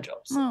stinging eye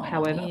drops.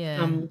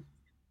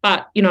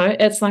 But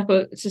it's like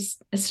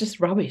it's just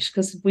rubbish,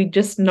 because we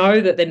just know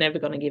that they're never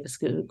going to give us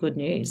good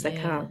news. They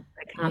can't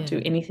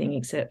do anything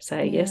except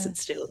say yes,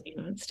 it's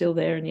still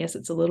there, and yes,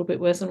 it's a little bit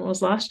worse than it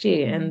was last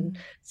year, and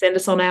send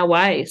us on our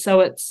way. So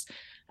it's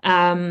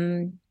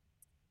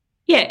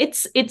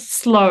it's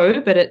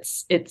slow, but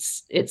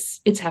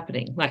it's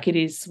happening. Like it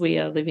is. We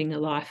are living a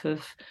life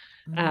of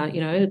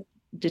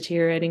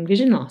deteriorating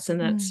vision loss, and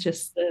that's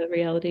just the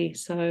reality.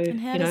 So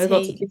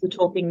lots of people are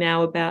talking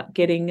now about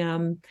getting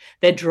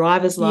their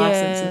driver's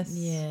license,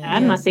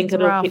 and I think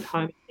it'll hit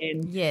home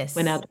again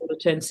when our daughter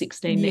turns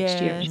 16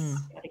 next year, and she's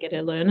going to get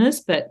her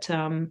learners. But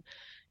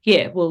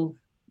we'll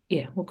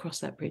cross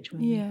that bridge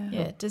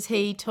when Does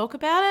he talk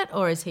about it,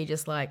 or is he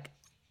just like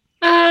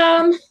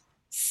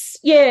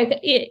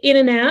in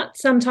and out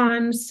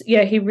sometimes?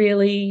 He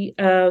really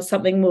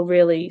something will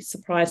really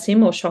surprise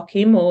him or shock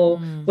him, or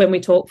when we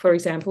talk, for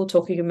example,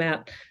 talking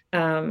about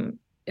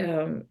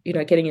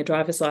getting a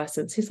driver's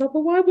license, he's like,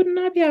 well, why wouldn't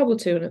I be able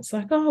to? And it's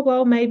like, oh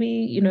well,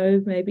 maybe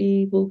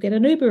we'll get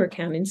an Uber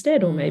account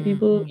instead, or maybe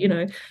we'll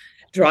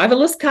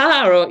driverless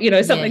car,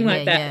 or something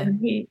like that. And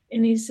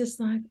he's just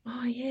like,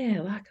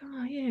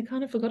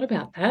 kind of forgot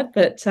about that.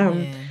 But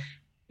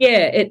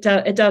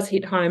it does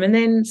hit home. And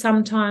then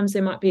sometimes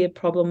there might be a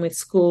problem with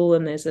school,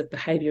 and there's a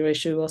behaviour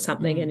issue or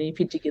something, and if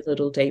you dig a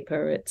little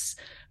deeper, it's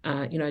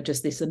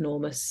just this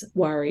enormous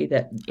worry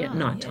that at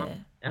night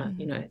time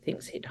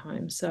things hit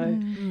home. So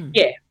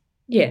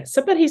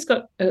so but he's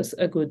got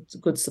a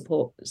good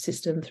support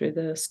system through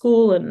the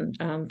school,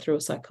 and through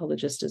a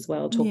psychologist as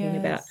well, talking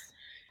about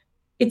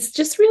it's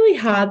just really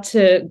hard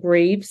to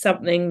grieve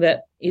something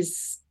that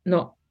is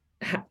not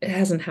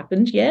hasn't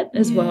happened yet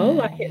as well.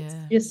 Like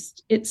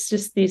it's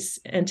just this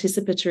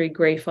anticipatory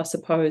grief, I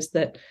suppose,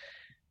 that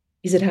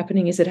is it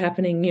happening,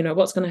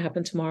 what's going to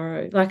happen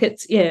tomorrow? Like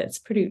it's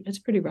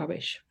pretty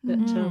rubbish, but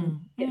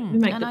we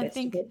make the best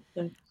of it.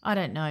 So. I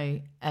don't know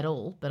at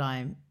all, but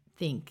I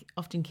think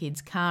often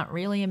kids can't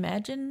really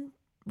imagine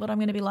what I'm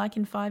going to be like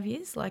in 5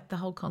 years, like the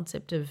whole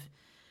concept of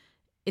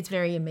it's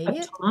very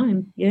immediate.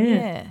 Time.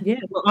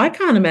 Well, I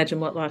can't imagine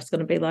what life's going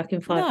to be like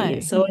in 5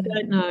 years, so I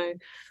don't know.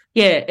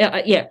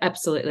 Yeah,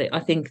 absolutely. I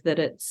think that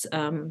it's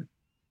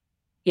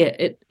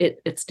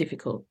it's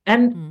difficult.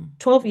 And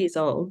 12 years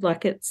old,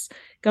 like it's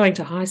going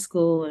to high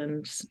school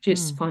and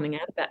just finding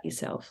out about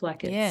yourself.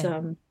 Like it's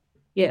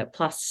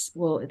plus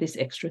this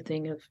extra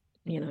thing of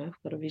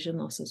I've got a vision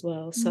loss as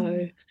well.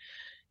 So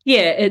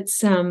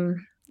it's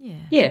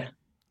it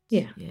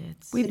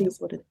is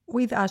what it is.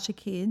 With Usher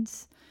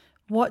Kids,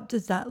 what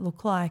does that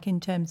look like in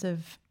terms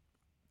of,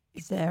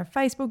 is there a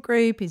Facebook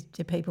group?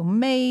 Do people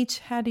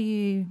meet? How do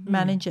you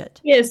manage it?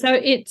 Yeah, so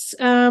it's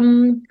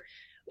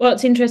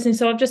it's interesting.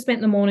 So I've just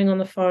spent the morning on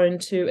the phone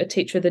to a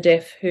teacher of the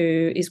deaf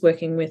who is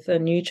working with a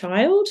new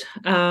child.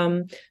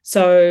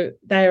 So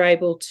they are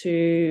able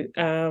to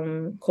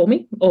call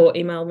me or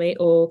email me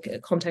or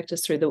contact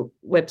us through the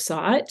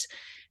website.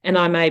 And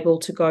I'm able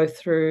to go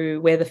through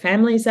where the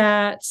family's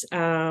at.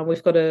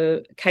 We've got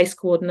a case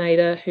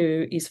coordinator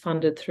who is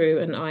funded through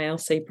an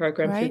ILC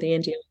program through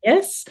the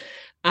NDIS,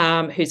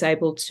 who's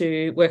able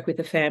to work with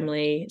the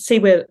family, see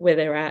where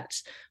they're at,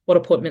 what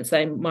appointments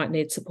they might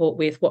need support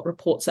with, what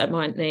reports they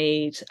might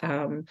need,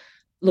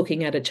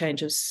 looking at a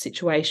change of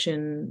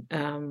situation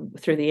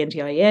through the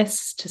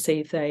NDIS to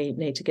see if they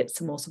need to get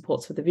some more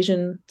supports for the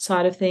vision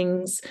side of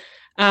things.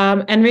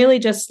 And really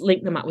just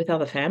link them up with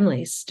other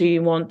families. Do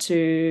you want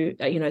to,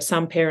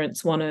 some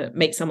parents want to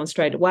meet someone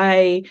straight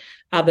away,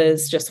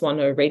 others just want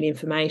to read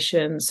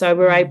information. So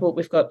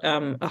we've got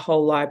a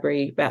whole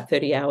library, about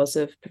 30 hours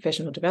of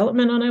professional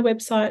development on our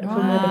website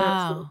from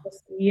webinars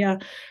across the year.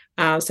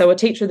 So a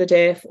teacher of the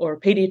deaf or a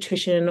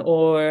paediatrician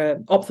or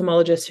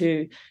ophthalmologist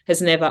who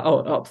has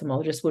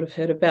ophthalmologist would have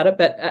heard about it,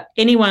 but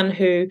anyone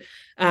who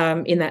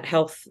in that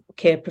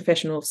healthcare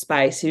professional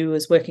space who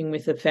is working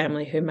with a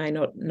family who may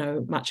not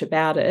know much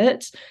about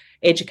it,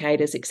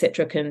 educators,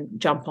 etc., can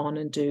jump on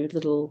and do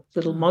little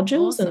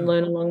modules and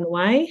learn along the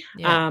way.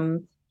 Yeah.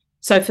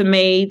 So for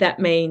me, that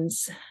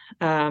means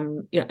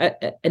an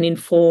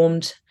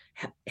informed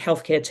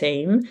healthcare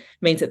team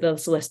means that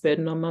there's less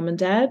burden on mum and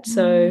dad.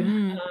 So,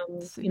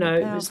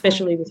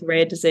 especially with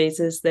rare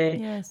diseases,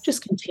 they're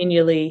just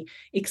continually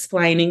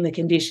explaining the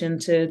condition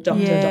to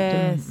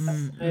doctor.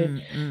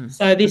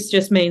 So this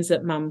just means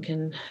that mum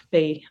can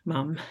be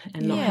mum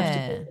and not have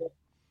to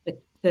be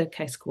the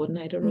case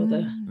coordinator or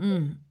the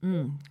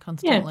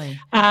constantly.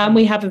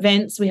 We have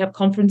events, we have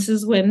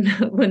conferences when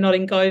we're not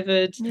in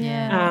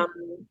COVID.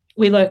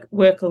 We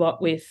work a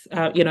lot with,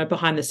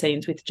 behind the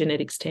scenes with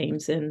genetics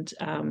teams and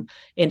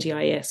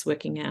NDIS,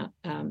 working out,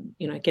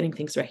 getting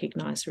things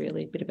recognised,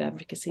 really, a bit of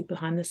advocacy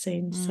behind the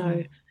scenes.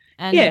 So,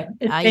 are you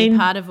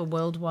part of a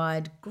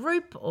worldwide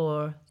group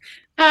or?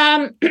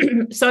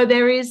 So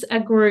there is a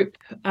group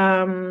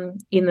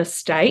in the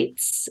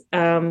States,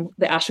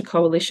 the Usher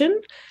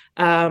Coalition.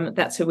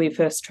 That's who we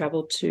first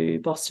travelled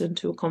to Boston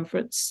to a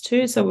conference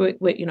to. So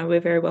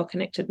we're very well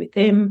connected with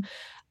them.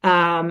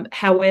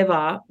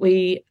 However,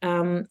 we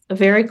are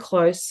very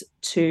close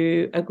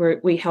to a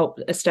group. We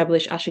helped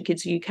establish Usher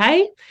Kids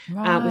UK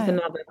with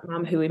another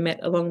mum who we met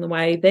along the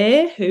way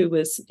there, who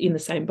was in the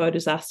same boat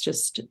as us,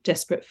 just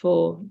desperate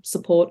for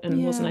support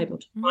and wasn't able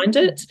to find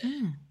it.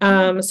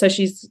 So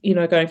she's,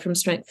 going from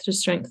strength to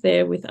strength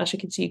there with Usher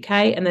Kids UK.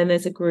 And then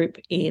there's a group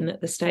in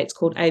the States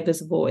called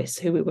Ava's Voice,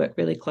 who we work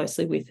really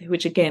closely with,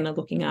 which again are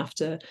looking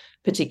after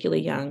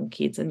particularly young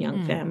kids and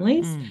young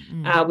families.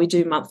 We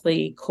do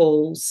monthly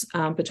calls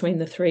between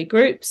the three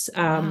groups.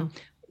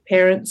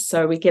 Parents,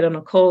 so we get on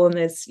a call and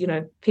there's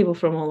people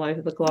from all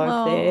over the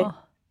globe there,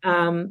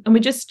 and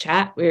we just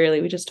chat.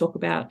 We just talk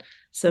about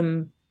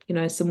some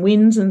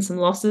wins and some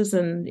losses,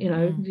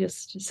 and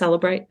just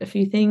celebrate a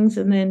few things,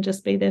 and then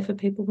just be there for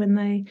people when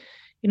they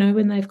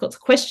when they've got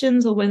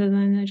questions or whether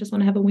they just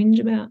want to have a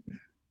whinge about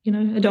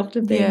a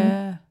doctor being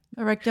a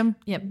rectum.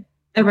 A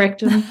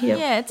rectum.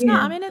 It's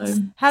not. I mean, it's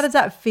how does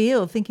that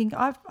feel? Thinking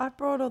I've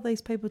brought all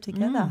these people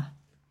together.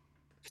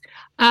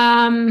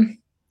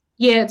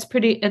 It's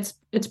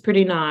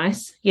pretty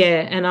nice.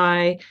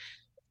 And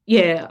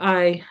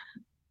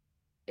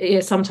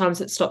sometimes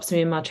it stops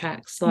me in my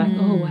tracks, like,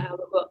 oh wow,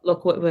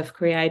 look what we've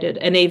created.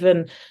 And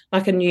even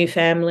like a new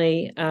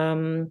family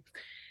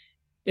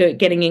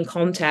getting in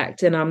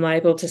contact, and I'm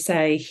able to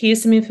say,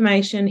 here's some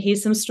information,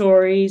 here's some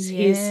stories,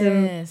 here's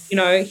some,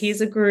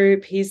 here's a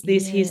group, here's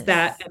this, here's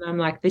that. And I'm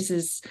like, this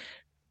is,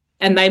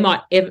 and they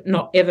might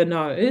not ever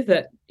know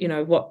that,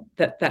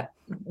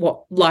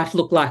 what life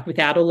looked like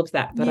without all of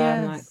that. But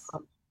I'm like,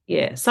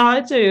 so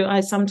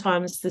I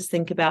sometimes just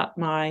think about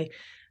my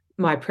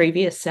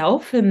previous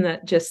self, and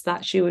that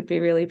she would be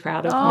really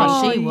proud of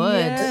me. She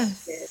would.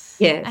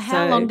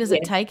 How long does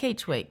it take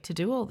each week to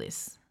do all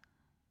this?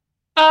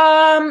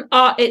 Let's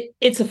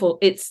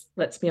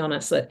be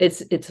honest,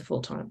 it's a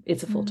full-time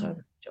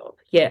job.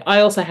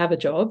 I also have a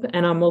job,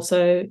 and I'm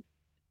also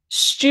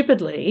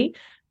stupidly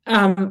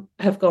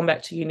have gone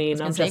back to uni, and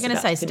I'm just going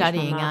to say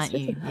studying, aren't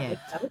you?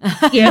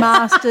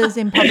 Masters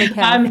in public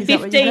health. I'm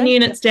 15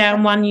 units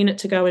down, 1 unit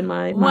to go in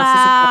my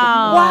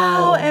masters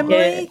Wow, in public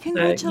health. Emily,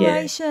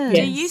 congratulations.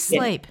 Do you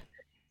sleep?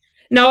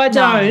 No, I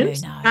don't.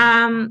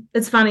 No.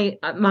 It's funny.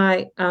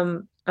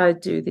 I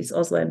do this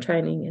Auslan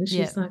training, and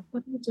she's like,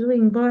 "What are you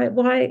doing?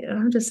 Why?"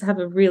 I just have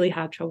a really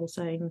hard trouble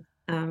saying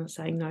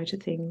no to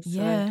things.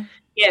 So,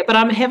 but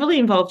I'm heavily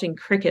involved in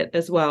cricket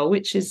as well,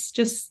 which is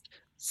just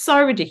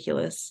so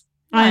ridiculous.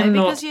 No,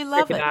 because you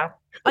love it.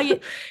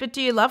 But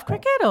do you love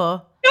cricket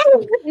or?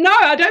 No,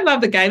 I don't love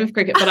the game of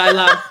cricket, but I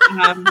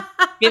love.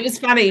 It was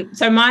funny.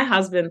 So my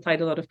husband played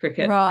a lot of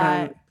cricket.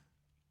 Right.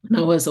 And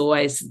I was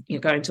always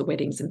going to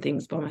weddings and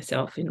things by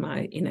myself in our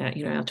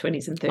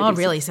 20s and 30s. Oh,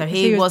 really? So So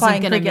he wasn't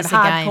going to miss a game.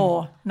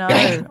 hardcore. No.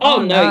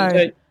 Oh, no, you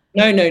don't.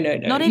 No.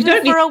 Not You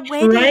even don't for a miss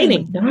wedding.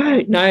 training. No.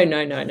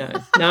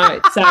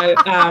 So,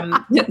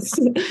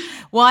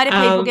 Why do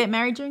people get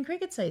married during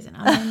cricket season?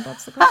 I mean,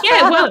 that's the question.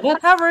 yeah, well,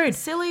 How rude.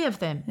 Silly of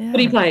them.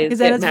 footy players Because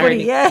then get it's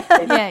married. footy,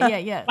 yeah.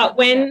 Yeah. But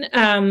when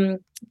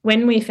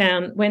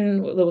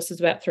Lewis was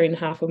about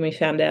 3.5, when we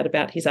found out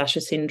about his Usher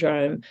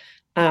syndrome,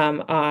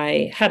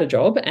 I had a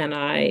job, and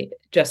we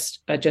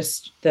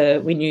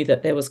knew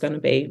that there was going to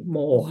be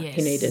more.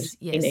 Yes,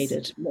 He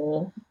needed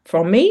more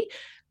from me.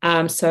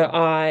 So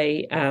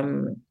I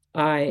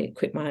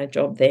quit my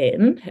job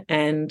then,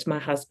 and my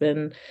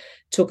husband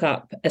took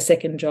up a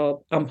second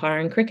job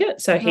umpiring cricket.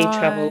 So he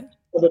travelled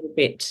a little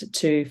bit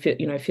to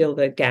fill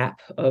the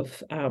gap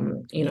of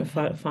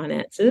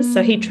finances.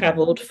 So he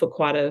travelled for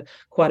quite a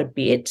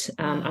bit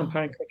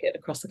umpiring cricket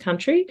across the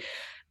country.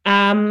 He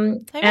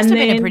must have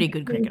been a pretty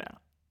good cricketer.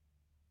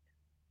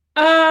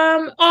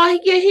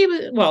 He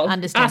was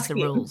Understands the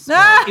rules.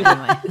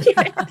 Anyway.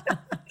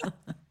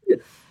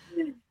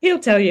 He'll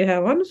tell you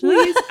how wonderful he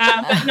is.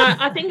 But no,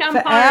 I think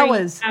umpiring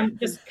hours.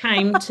 Just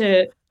came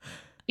to.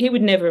 He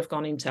would never have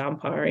gone into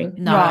umpiring.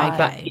 No,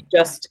 but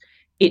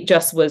it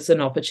just was an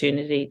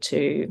opportunity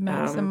to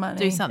Make some money.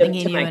 do something to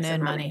in you make and some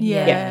earn money. money.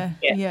 Yeah.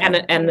 And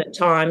at the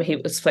time he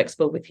was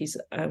flexible with his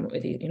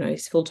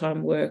his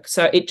full-time work,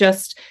 so it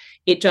just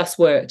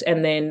worked.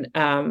 And then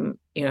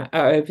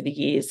over the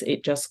years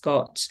it just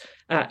got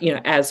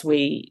as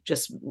we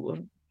just were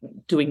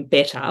doing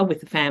better with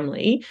the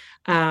family,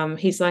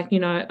 he's like,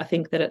 I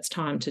think that it's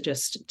time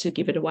to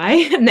give it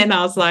away. And then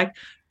I was like,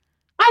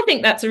 I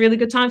think that's a really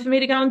good time for me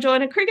to go and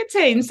join a cricket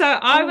team. So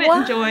I went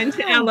and joined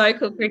our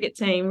local cricket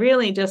team,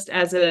 really just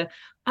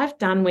I've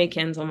done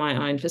weekends on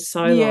my own for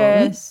so long.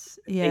 Yes.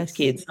 These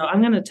kids. So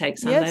I'm going to take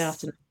Sunday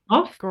afternoon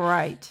off.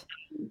 Great.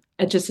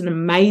 Just an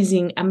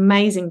amazing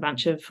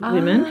bunch of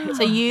women.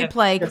 So you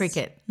play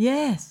cricket?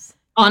 Yes.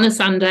 On a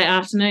Sunday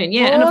afternoon.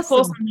 Yeah. Awesome. And of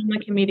course I'm on the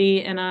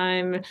committee, and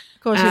I'm Of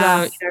course you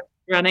are.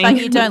 running. But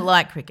you don't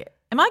like cricket.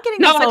 Am I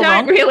getting No, this I all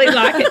don't wrong? really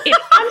like it.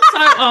 I'm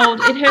so old.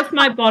 It hurts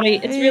my body.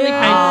 It's really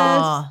Yes.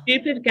 painful. It's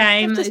a stupid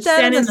game. You have to It's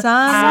stand in the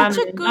sun.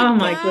 Such a good oh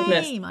my game.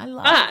 goodness. I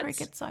love But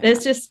cricket so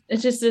there's much.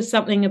 there's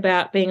something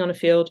about being on a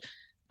field.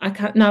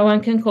 No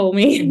one can call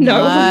me. No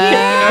one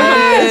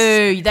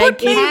No, they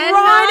Put me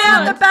right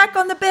out the cannot. back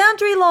on the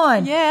boundary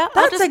line. Yeah,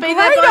 I'll That's just a be great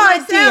there by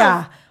myself.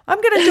 idea. I'm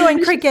going to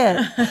join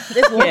cricket.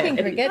 There's walking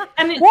cricket.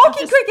 And it's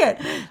Walking just- cricket.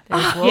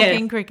 There's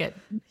walking cricket.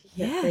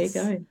 Yes.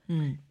 There you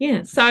go.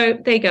 Yeah. So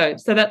there you go.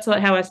 So that's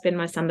how I spend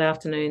my Sunday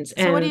afternoons.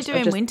 So what do you And do I've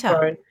in just winter?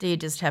 grown- Do you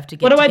just have to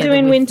get What do I do together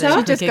in with winter? the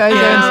She just cricket goes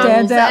there and girls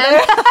stands out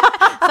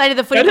Say to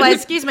the footy players,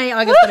 excuse me,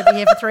 I've got to be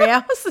here for 3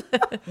 hours.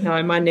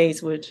 No, my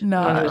knees would. No.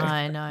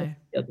 I know.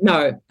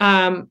 No.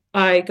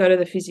 I go to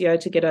the physio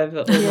to get over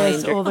all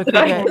Yes, the all the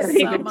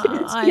injuries. cricket.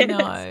 I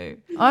know.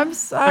 I'm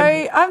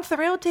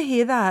thrilled to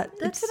hear that.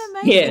 That's It's- an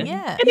amazing,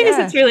 yeah. It is.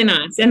 Yeah. It's really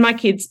nice. And my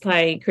kids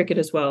play cricket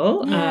as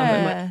well. And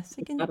Yeah.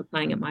 my kids are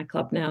playing at my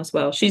club now as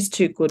well. She's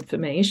too good for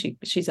me.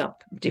 She's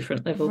up a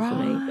different level for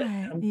me.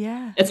 Right. But,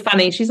 Yeah. it's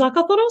funny. She's like,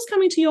 I thought I was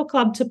coming to your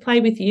club to play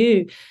with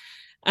you.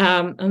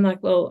 I'm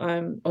like, well,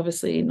 I'm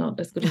obviously not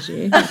as good as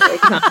you.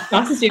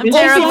 Fast as you. I'm But she's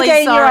terribly like,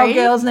 15-year-old sorry.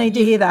 girls need to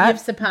hear You've that.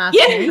 surpassed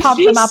Yeah. me. Pump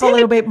She them up a said-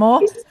 little bit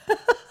more.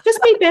 just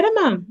be better,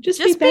 Mum.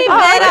 Just be better.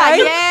 better.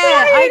 okay.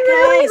 Yeah,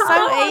 okay.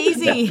 So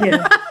easy.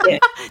 Yeah.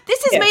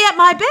 This is me at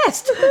my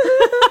best.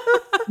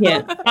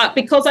 Yeah, but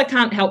because I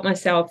can't help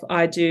myself,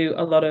 I do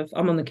a lot of.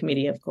 I'm on the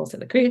committee, of course, at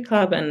the cricket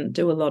club, and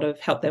do a lot of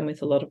help them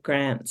with a lot of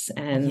grants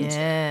and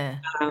Yeah.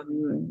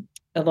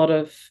 a lot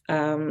of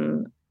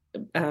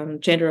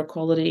gender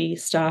equality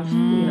stuff.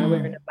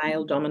 We're in a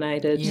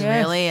male-dominated You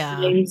Yes. really are.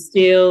 team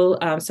still,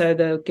 so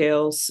the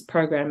girls'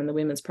 program and the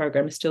women's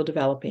program is still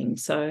developing.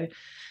 So.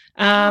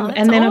 that's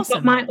And then I've awesome.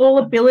 got my All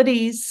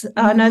Abilities.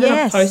 I know that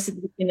Yes. I've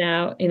posted it in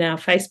our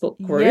Facebook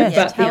group, Yes,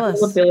 but the tell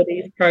us. All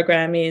Abilities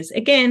program is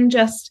again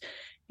just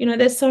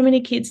there's so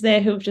many kids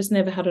there who have just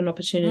never had an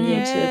opportunity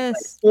to play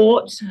Yes.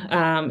 sport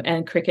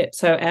and cricket.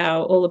 So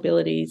our All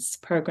Abilities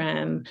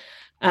program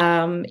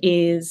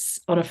is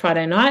on a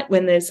Friday night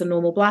when there's a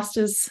normal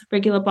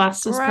regular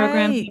Blasters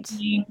program Great.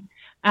 happening.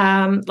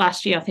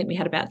 Last year I think we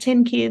had about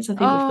 10 kids. I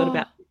think we've got Oh.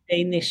 about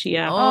 15 this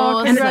year. Oh,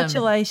 Awesome.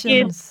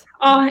 congratulations.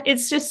 Oh,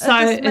 it's just so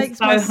That just it's makes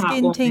so my skin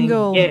heartwarming.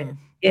 tingle. Yeah.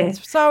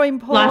 It's so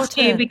important. Last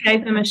year we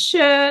gave them a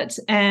shirt,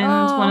 and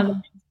one of Oh.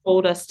 them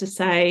called us to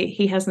say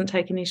he hasn't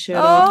taken his shirt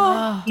Oh.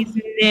 off. He's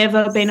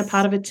never been a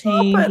part of a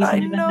team. it, He's I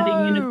never had a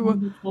know. uniform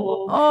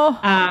before.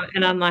 Oh.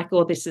 And I'm like,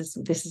 oh, this is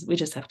we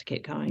just have to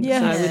keep going.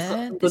 Yes. So we've got Yeah.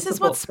 some good This is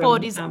what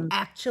support sport from, is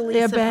actually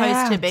supposed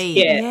about. to be.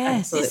 Yeah, Yes.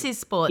 absolutely. This is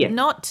sport, Yeah.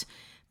 not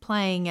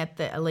playing at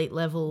the elite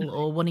level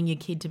or wanting your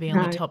kid to be on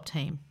No. the top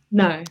team.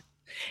 No.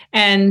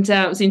 And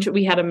it was interesting.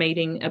 We had a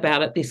meeting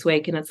about it this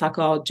week, and it's like,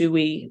 oh, do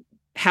we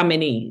how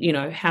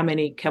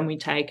many can we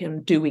take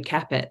and do we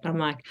cap it? I'm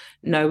like,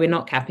 no, we're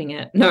not capping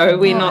it. No,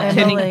 we're not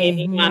turning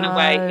anyone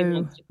away who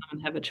wants to come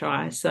and have a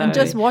try. So and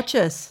just watch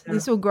us.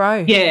 This will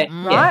grow. Yeah.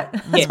 Right?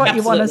 Yeah, That's what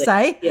you want to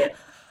say.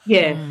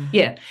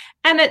 Yeah.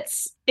 And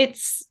it's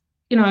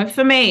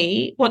for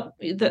me, what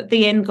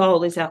the end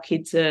goal is our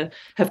kids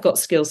have got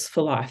skills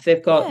for life.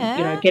 They've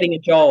got, getting a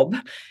job.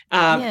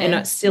 And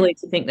it's silly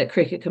to think that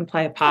cricket can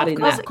play a part in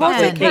that. Of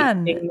course it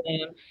can.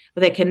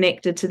 They're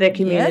connected to their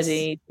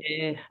community.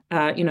 Yes.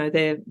 Their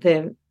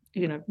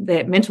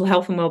mental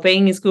health and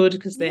well-being is good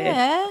because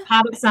they're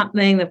part of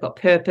something. They've got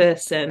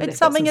purpose, and it's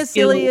something as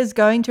silly as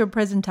going to a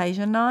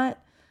presentation night,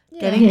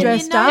 getting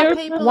dressed up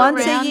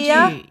once a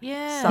year.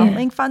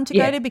 Something fun to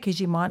go to because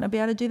you might not be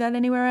able to do that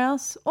anywhere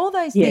else. All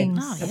those things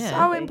are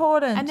so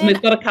important. And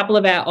we've got a couple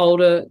of our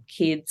older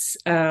kids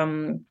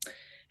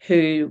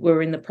who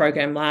were in the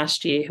program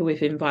last year who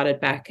we've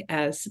invited back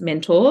as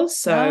mentors.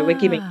 So we're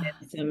giving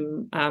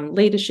them some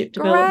leadership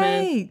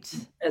development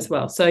as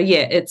well. So,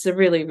 it's a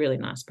really, really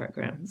nice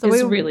program. So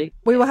we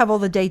will have all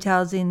the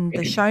details in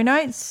the show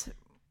notes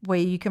where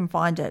you can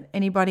find it.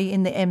 Anybody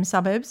in the M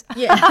suburbs?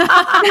 Yeah.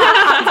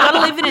 You've got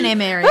to live in an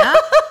M area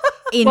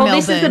in Melbourne.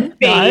 This isn't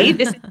B,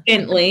 this is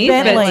Bentley.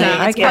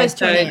 It's close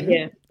to an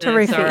M.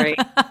 Terrific. Sorry.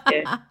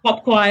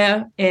 Pop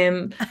choir,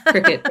 M,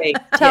 cricket, B.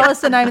 Tell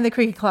us the name of the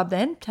cricket club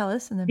then. Tell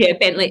us. And then...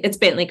 Bentley. It's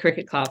Bentley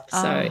Cricket Club.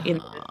 So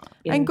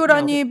and good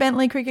on you,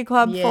 Bentley Cricket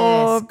Club,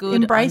 for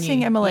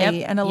embracing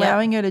Emily and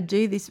allowing her to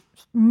do this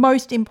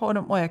most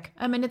important work.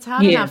 I mean, it's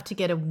hard enough to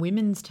get a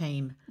women's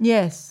team.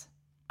 Yes.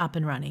 Up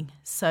and running.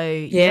 So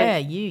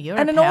you're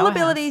and in all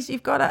abilities,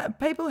 you've got to.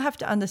 People have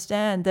to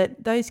understand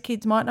that those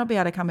kids might not be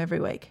able to come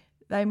every week.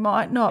 They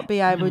might not be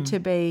able to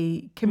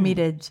be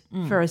committed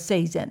for a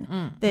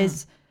season.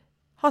 There's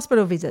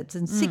hospital visits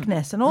and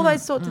sickness and all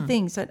those sorts of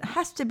things. So it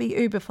has to be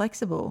uber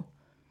flexible.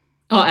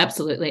 Oh,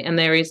 absolutely. And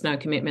there is no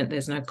commitment.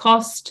 There's no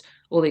cost.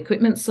 All the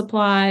equipment's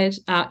supplied.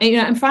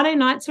 And Friday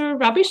nights are a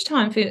rubbish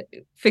time for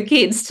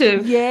kids to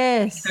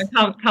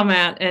come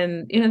out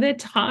and, they're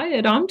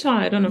tired. I'm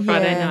tired on a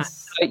Friday night.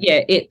 So,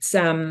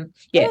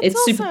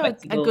 it's super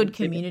flexible. A good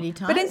community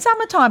time. But in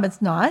summertime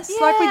it's nice.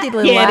 Like we did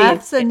little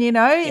laps and,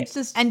 it's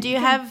just. And do you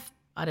have,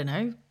 I don't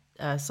know,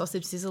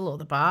 sausage sizzle or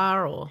the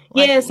bar or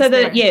there's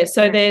definitely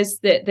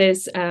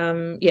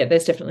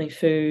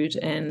food,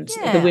 and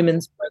the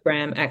women's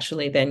program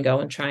actually then go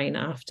and train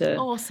after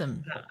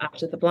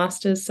after the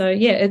Blasters. So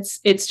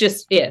it's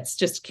just a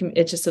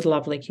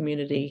lovely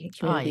community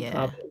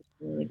club.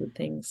 Really good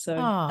things. So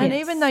and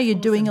even though you're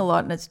doing a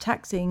lot and it's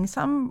taxing,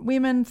 some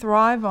women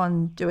thrive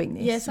on doing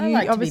this. Yes, I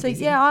like to be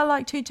busy. I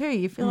like to too.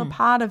 You feel a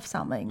part of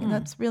something, and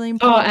that's really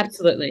important. Oh,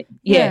 absolutely.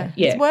 Yeah.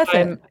 It's worth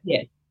it.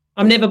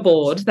 I'm never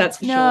bored, that's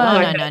for sure.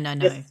 No.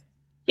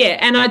 Yeah,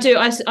 and I do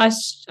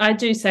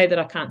say that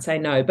I can't say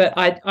no, but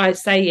I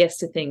say yes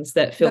to things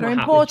that fill that my are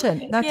heart.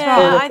 Important. That's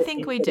right. I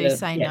think we do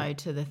say no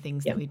to the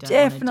things that we don't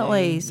definitely.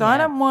 want to do. So I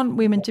don't want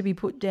women to be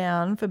put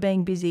down for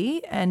being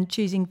busy and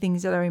choosing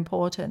things that are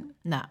important.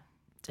 No.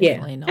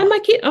 Definitely not. And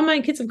my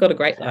kids have got a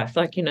great life.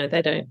 Like,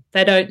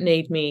 they don't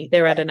need me.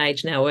 They're at an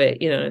age now where,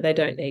 they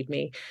don't need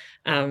me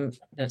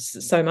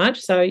so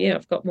much. So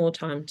I've got more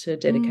time to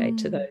dedicate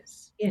to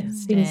those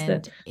things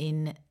that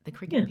in the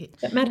cricket pitch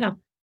that matter.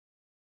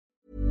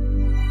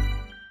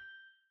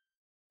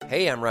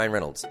 Hey, I'm Ryan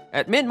Reynolds.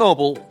 At Mint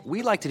Mobile,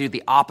 we like to do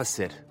the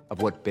opposite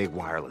of what Big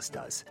Wireless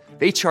does.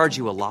 They charge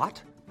you a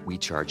lot, we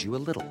charge you a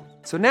little.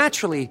 So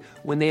naturally,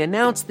 when they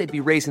announced they'd be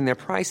raising their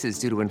prices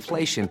due to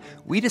inflation,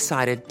 we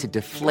decided to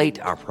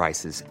deflate our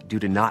prices due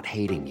to not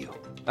hating you.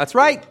 That's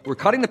right. We're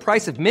cutting the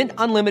price of Mint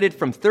Unlimited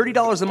from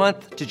 $30 a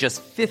month to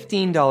just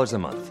 $15 a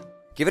month.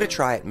 Give it a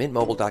try at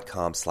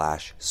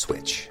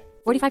mintmobile.com/switch.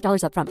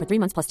 $45 up front for 3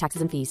 months plus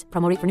taxes and fees.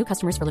 Promo rate for new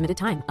customers for limited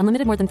time.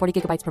 Unlimited more than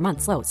 40 gigabytes per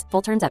month. Slows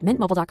full terms at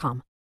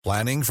mintmobile.com.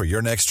 Planning for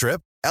your next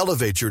trip?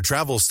 Elevate your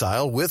travel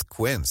style with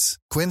Quince.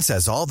 Quince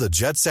has all the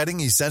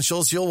jet-setting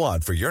essentials you'll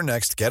want for your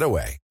next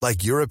getaway,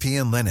 like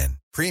European linen,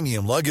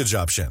 premium luggage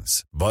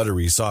options,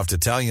 buttery soft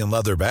Italian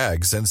leather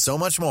bags, and so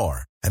much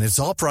more. And it's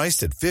all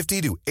priced at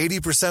 50 to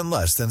 80%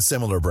 less than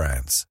similar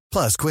brands.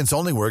 Plus, Quince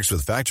only works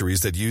with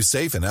factories that use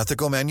safe and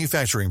ethical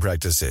manufacturing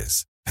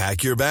practices.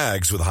 Pack your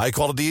bags with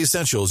high-quality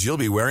essentials you'll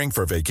be wearing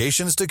for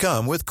vacations to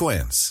come with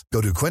Quince.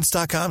 Go to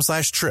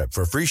quince.com/trip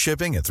for free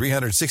shipping and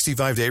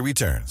 365-day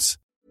returns.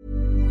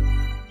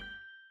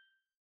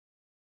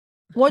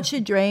 What's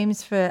your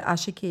dreams for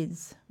Usher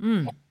Kids?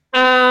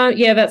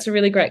 That's a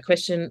really great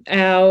question.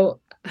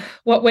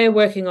 What we're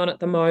working on at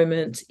the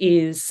moment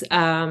is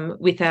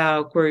with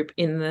our group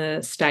in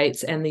the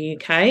States and the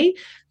UK.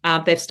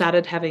 They've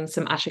started having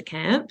some Usher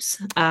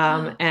camps,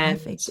 and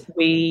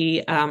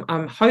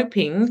I'm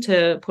hoping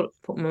to put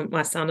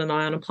my son and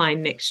I on a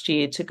plane next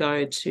year to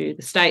go to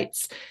the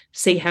States,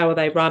 see how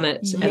they run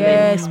it. Yes, and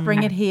then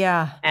bring it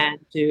here and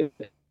do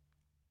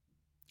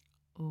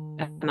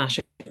an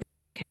Usher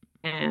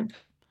camp.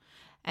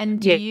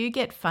 And do you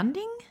get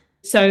funding?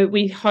 So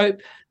we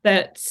hope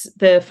that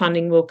the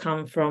funding will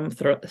come from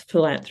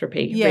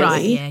philanthropy. Yeah,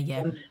 really. right.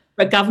 Yeah.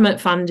 But government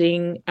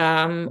funding,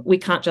 we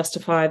can't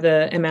justify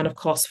the amount of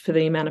cost for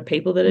the amount of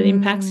people that it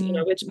impacts. You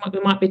know, which we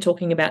might be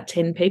talking about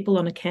 10 people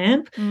on a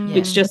camp,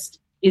 which just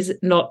is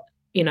not,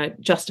 you know,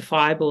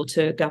 justifiable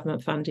to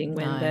government funding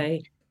when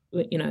they,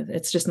 you know,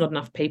 it's just not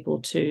enough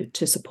people to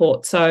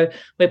support. So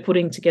we're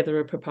putting together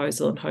a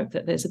proposal and hope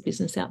that there's a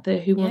business out there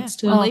who wants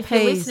to. Well, if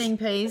you're listening,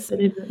 please,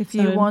 if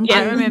you want to.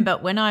 I remember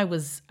when I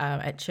was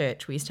at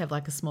church, we used to have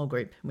like a small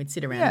group and we'd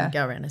sit around and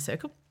go around in a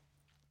circle.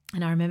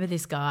 And I remember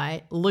this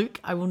guy, Luke,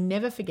 I will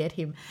never forget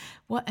him.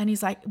 And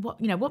he's like, what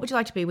would you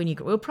like to be when you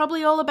grow up? We're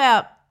probably all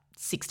about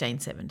 16,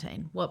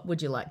 17. What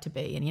would you like to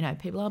be? And, you know,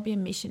 people, I'll be a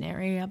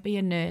missionary, I'll be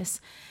a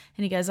nurse.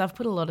 And he goes, I've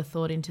put a lot of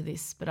thought into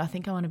this, but I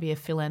think I want to be a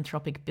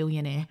philanthropic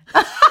billionaire.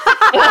 But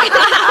I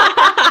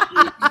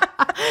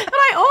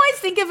always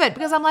think of it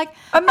because I'm like,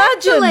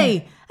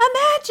 imagine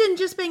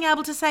just being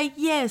able to say,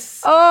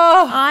 yes,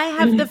 I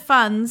have the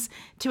funds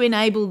to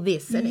enable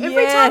this. And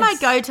every time I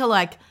go to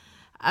like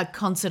a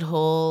concert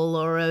hall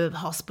or a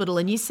hospital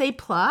and you see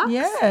plaques,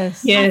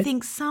 I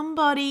think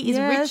somebody is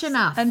rich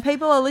enough. And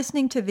people are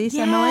listening to this,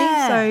 Emily.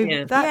 So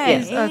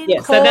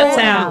so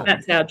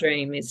that's our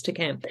dream, is to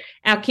camp.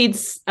 Our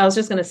kids, I was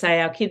just going to say,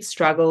 our kids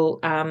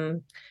struggle.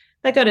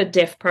 They go to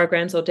deaf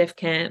programs or deaf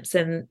camps,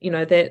 and you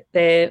know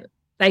they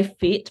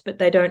fit, but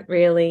they don't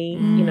really.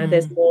 You know,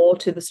 there's more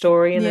to the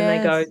story, and then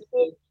they go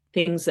to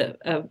things that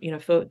are, you know,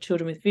 for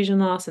children with vision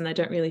loss, and they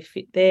don't really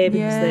fit there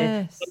because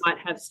they might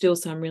have still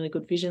some really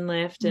good vision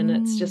left, and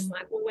it's just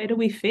like, well, where do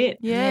we fit?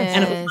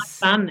 And it was my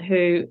son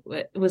who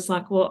was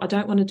like, well, I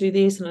don't want to do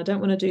this and I don't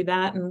want to do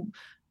that, and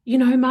you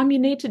know, Mum, you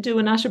need to do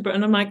an usher,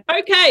 and I'm like,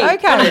 okay,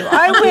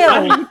 I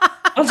will.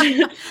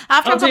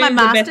 After I've got my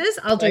masters,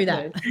 I'll do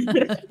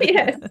that.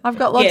 Yes, I've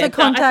got lots of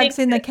contacts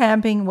in the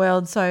camping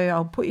world, so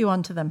I'll put you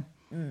onto them.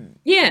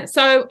 Yeah,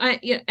 so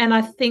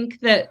I think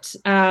that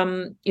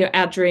you know,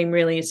 our dream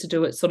really is to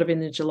do it sort of in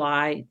the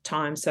July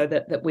time, so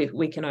that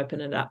we can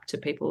open it up to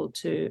people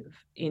to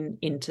in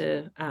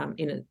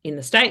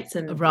the States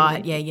and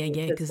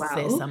because it's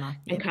their summer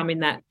and come in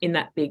that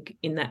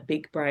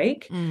big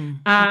break.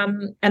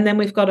 And then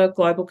we've got a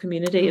global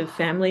community of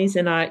families,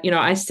 and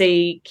I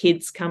see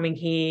kids coming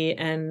here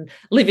and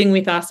living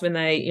with us when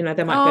they might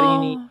go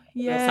to uni.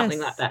 Or something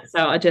like that.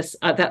 So I just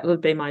that would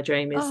be my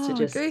dream, is to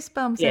just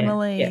goosebumps,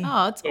 Emily.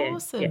 Oh, it's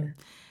awesome.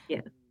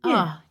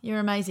 Oh, you're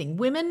amazing.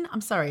 Women, I'm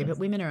sorry, but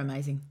women are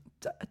amazing.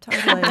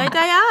 Totally. they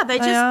are.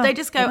 They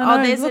just go,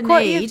 there's Look a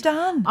what need. You've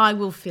done. I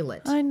will fill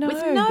it. I know.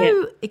 With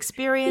no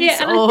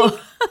experience or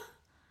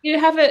you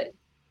have it.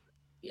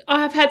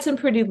 I have had some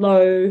pretty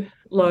low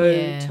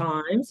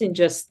times in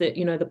just that,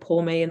 you know, the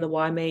poor me and the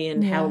why me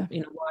and how,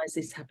 you know, why is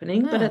this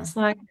happening? But it's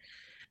like,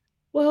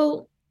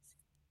 well,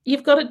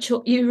 you've got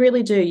you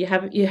really do. You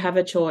have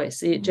a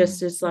choice. It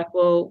just is like,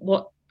 well,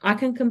 what I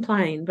can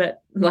complain,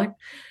 but like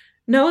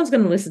no one's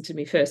going to listen to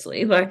me.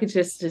 Firstly, like it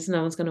just is,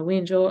 no one's going to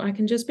whinge, or I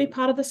can just be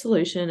part of the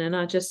solution. And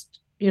I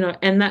just, you know,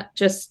 and that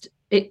just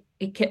it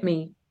kept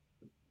me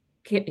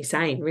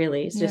sane.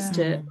 Really, it's just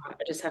I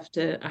have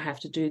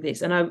to do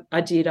this, and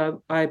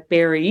I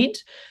buried,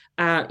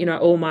 you know,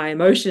 all my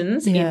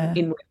emotions in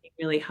working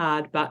really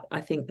hard, but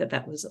I think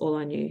that was all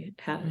I knew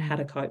how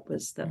to cope.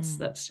 Was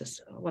that's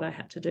just what I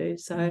had to do.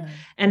 So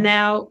and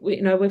now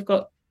we're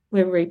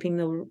reaping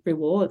the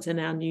rewards, and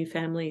our new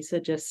families are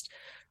just,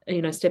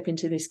 you know, step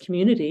into this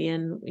community,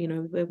 and you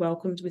know, we're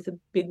welcomed with a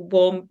big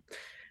warm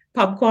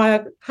pub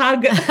choir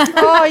hug.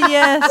 Oh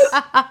yes.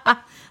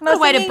 What a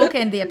way to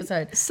bookend the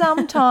episode.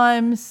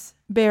 Sometimes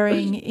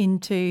bearing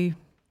into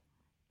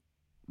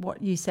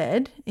what you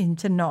said,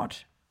 into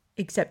not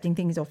accepting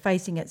things or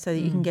facing it so that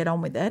you can get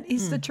on with it,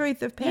 is the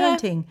truth of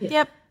parenting.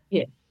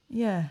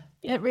 Yeah.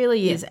 It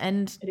really is.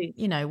 And,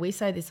 you know, we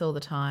say this all the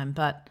time,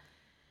 but,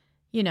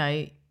 you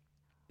know,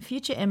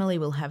 future Emily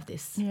will have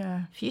this.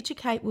 Yeah. Future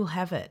Kate will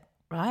have it,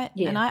 right?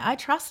 Yeah. And I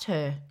trust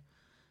her,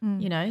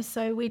 you know,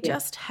 so we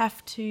just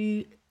have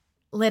to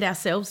let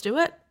ourselves do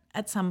it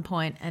at some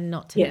point and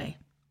not today.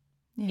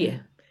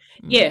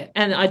 Yeah,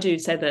 and I do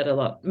say that a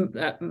lot.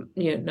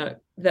 You know, no,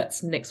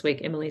 that's next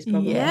week, Emily's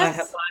problem. Yes. I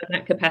have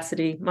that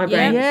capacity. My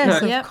brain.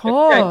 Yes, of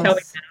course. Don't tell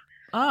me that.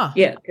 Oh.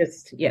 Yeah,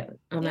 just,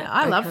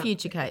 I love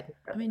future Kate.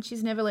 I mean,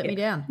 she's never let me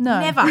down. No.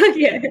 Never.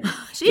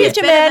 She is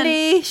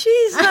Mandy.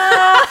 She's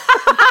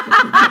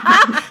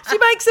she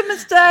makes some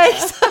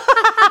mistakes.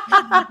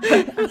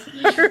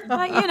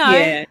 But, you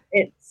know.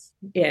 It's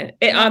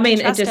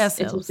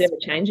just ever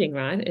changing,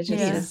 right? It's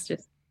just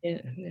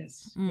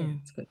it's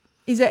good.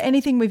 Is there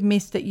anything we've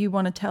missed that you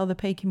want to tell the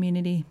P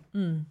community?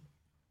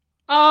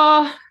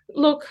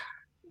 Look,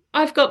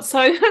 I've got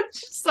so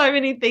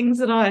many things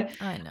that I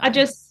know. I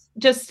just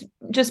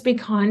be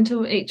kind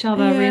to each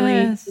other. Yes. Really,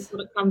 is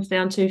what it comes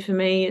down to for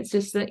me. It's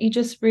just that you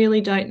just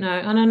really don't know,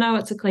 and I know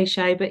it's a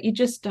cliche, but you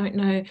just don't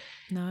know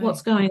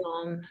what's going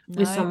on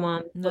with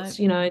someone.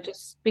 You know,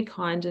 just be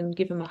kind and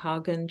give them a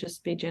hug, and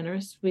just be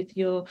generous with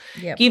your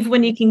give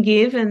when you can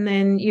give, and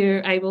then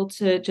you're able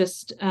to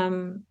just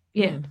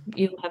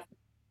you'll have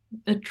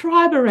a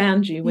tribe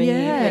around you when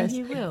Yes.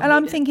 you will. And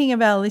I'm thinking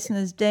of our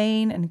listeners,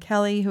 Dean and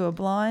Kelly, who are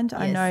blind.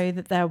 I Yes. know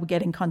that they'll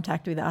get in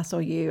contact with us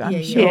or you. I'm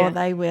Yeah, sure yeah.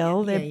 they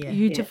will. They're Yeah.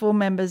 beautiful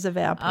members of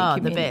our Oh,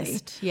 the community.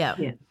 best. Yeah.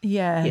 Yeah.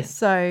 Yeah. Yeah.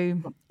 So,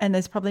 and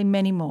there's probably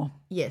many more.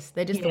 Yes,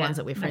 they're just the Yeah. ones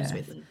that we're friends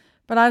with.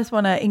 But I just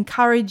want to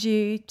encourage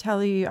you,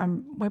 tell you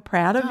we're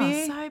proud of Oh,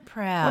 you. so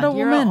proud. What a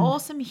You're woman. an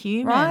awesome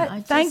human. Right?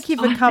 I Thank just- you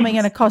for coming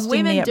and accosting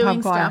Women me at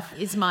doing pub choir. stuff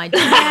is my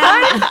jam.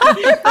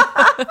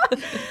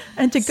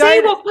 And to See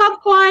go what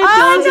pub choir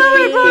I does. know,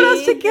 it brought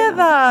us here.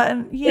 together.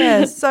 And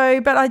yeah,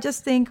 so, but I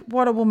just think,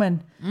 what a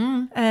woman.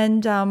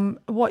 And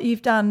what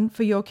you've done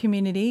for your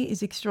community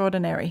is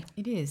extraordinary.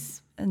 It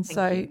is. And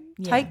so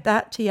Yeah. take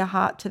that to your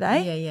heart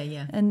today.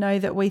 Yeah. And know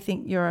that we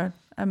think you're an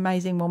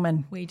amazing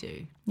woman. We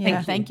do.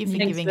 Yeah. Thank you for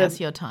Thanks giving for- us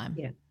your time.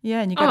 Yeah.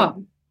 Yeah, and you got to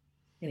Oh,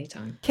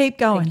 anytime. keep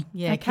going.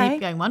 Yeah, okay?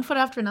 keep going one foot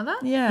after another.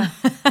 Yeah.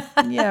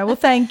 Yeah, well,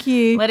 thank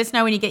you. Let us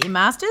know when you get your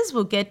masters.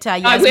 We'll get I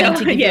Yasmin will, to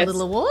give you a yes.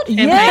 little award.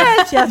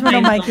 Yes, Yasmin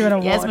will make you an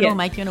award. Yasmin will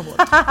make you an award.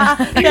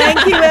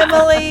 Thank you,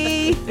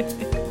 Emily.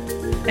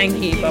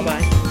 Thank you.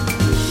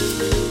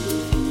 Bye-bye.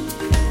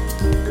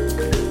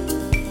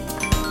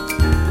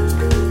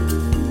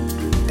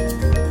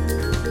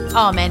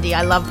 Oh, Mandy,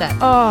 I love that.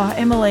 Oh,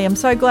 Emily, I'm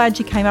so glad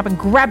she came up and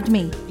grabbed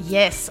me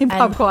Yes. in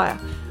pub and- choir.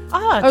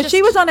 Oh, Oh, just-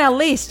 she was on our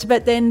list,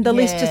 but then the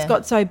list Yeah. just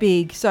got so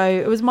big. So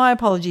it was my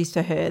apologies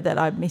to her that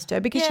I missed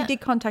her because she Yeah.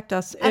 did contact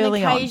us And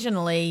early on.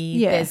 occasionally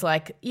Yeah. there's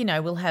like,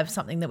 we'll have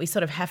something that we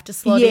sort of have to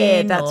slot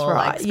Yeah, in. that's or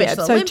right. Like Yeah,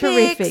 Special so Olympics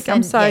terrific. I'm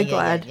and- so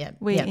glad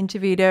we yeah.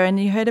 interviewed her, and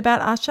you heard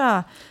about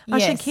Usher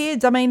Yes.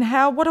 Kids. I mean,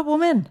 what a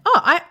woman. Oh,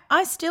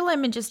 I still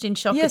am just in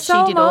shock Yeah, that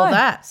so she did am all I.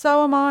 that.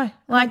 So am I. And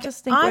I Like,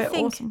 just think I we're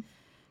think- awesome.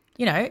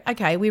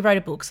 Okay, we wrote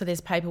a book, so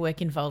there's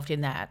paperwork involved in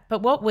that.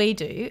 But what we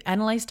do,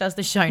 Annalise does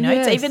the show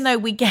notes, Yes. even though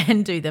we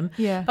can do them.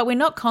 Yeah. But we're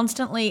not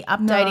constantly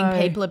updating No.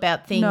 people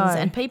about things, No.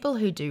 and people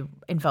who do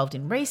involved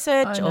in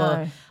research. I Or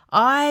know.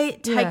 I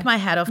take Yeah. my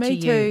hat off Me to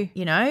you. too.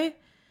 You know,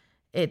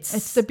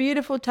 it's the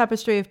beautiful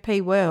tapestry of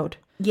P World.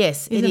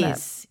 yes, it isn't it?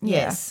 is. Yeah.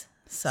 Yes.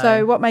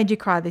 So what made you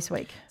cry this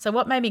week? So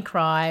what made me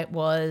cry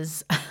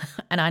was,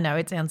 and I know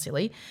it sounds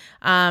silly,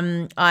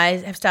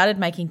 I have started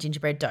making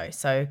gingerbread dough.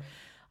 So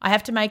I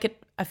have to make it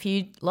a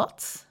few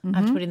lots. I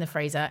have to put it in the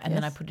freezer, and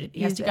then I put it.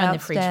 It has Is to go in the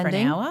fridge for an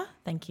outstanding. hour.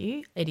 Thank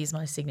you. It is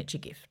my signature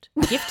gift.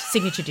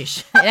 Signature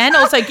dish, and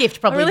also gift. I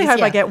Probably. really this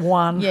hope I year. get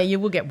one. Yeah, you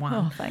will get one.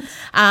 Oh, thanks.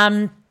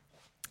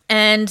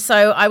 And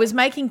so I was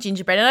making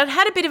gingerbread, and I'd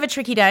had a bit of a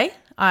tricky day.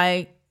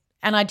 I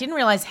didn't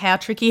realize how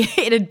tricky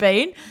it had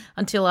been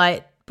until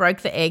I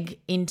broke the egg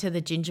into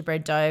the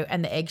gingerbread dough,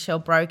 and the eggshell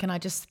broke, and I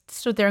just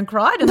stood there and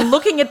cried and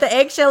looking at the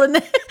eggshell, and you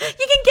can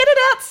get it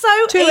out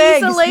so Two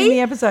easily. eggs in the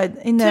episode.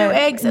 In the, Two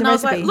eggs, in and the I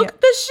was like, recipe, "Look yeah.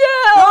 at the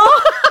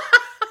shell!"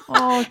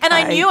 Oh, And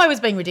I okay. knew I was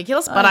being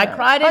ridiculous, but I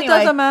cried anyway. It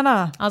doesn't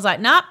matter. I was like,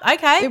 "Nah,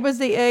 okay." It was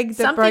the egg that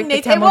Something broke the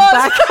needs- it camel's was.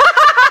 back.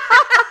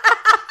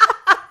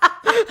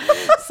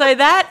 So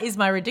that is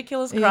my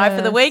ridiculous cry for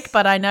the Yes. week,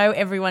 but I know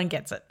everyone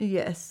gets it.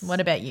 Yes. What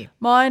about you?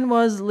 Mine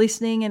was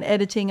listening and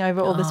editing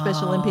over all the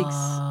Special Olympics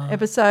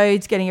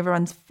episodes, getting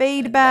everyone's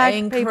feedback.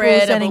 Incredible.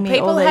 People sending me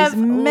all these have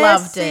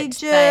loved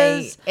it.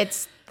 messages.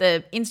 It's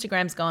the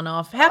Instagram's gone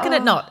off. How can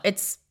it not?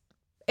 It's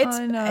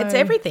I know. it's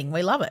everything.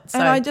 We love it. So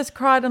And I just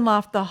cried and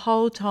laughed the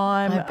whole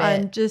time. I bet.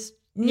 And just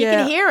you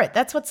can hear it.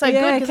 That's what's so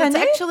Yeah, good because it's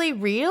can you? actually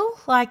real.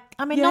 Like,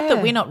 I mean, not that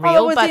Yeah. we're not Oh,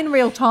 real, it was but in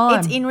real time.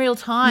 It's in real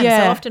time.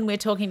 Yeah. So often we're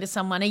talking to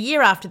someone a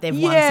year after they've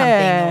won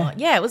Yeah.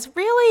 something. Or, it was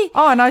really.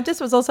 Oh, and I just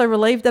was also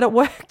relieved that it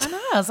worked. I know.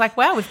 I was like,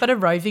 wow, we've got a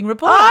roving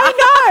reporter.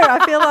 I know.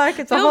 I feel like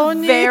it's a Feel whole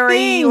new very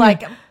thing.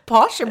 like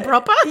posh and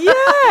proper. Yeah,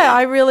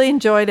 I really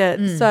enjoyed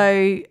it.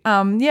 So,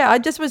 I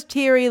just was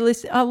teary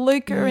listening.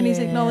 Luca and his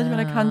acknowledgement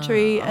of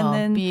country, and Oh,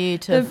 then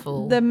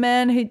beautiful. The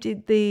man who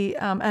did the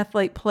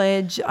athlete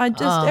pledge. I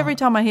just every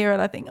time I hear it,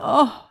 I think, this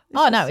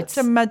is it's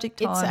such a magic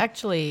time. It's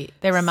actually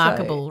they're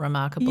remarkable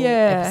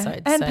yeah.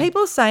 episodes. And so.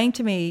 people saying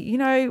to me,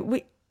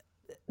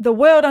 the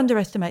world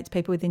underestimates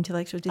people with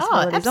intellectual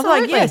disabilities. I'm like,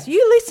 absolutely. yes,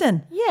 you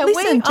listen. Yeah,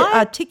 listen to I-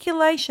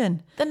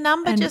 articulation. the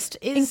number And just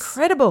is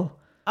incredible.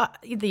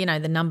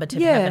 the number to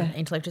Yeah. have an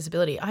intellectual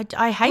disability.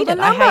 I hate Well, it.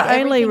 the I hate number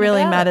only everything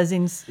really about it.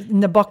 matters in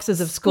the boxes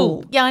of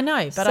school. Yeah, I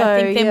know, but So,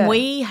 I think then yeah.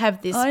 we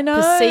have this I know.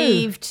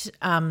 perceived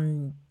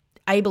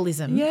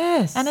ableism.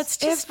 Yes, and it's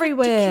just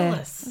everywhere.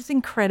 ridiculous. It's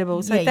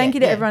incredible. So Yeah, thank yeah, you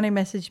to yeah. everyone who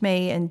messaged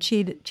me and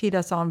cheered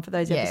us on for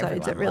those Yeah,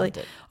 episodes. everyone It really, loved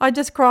it. I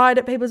just cried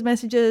at people's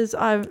messages.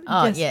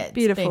 It's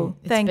beautiful.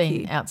 Been, Thank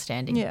you.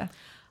 Outstanding. Yeah.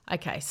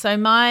 Okay, so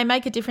my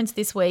make a difference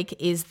this week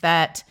is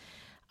that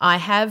I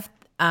have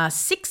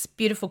 6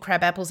 beautiful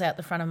crab apples out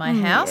the front of my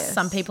house. yes.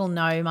 Some people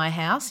know my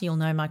house. You'll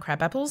know my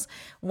crab apples.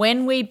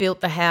 When we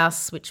built the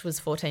house, which was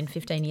 14,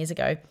 15 years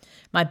ago,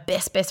 my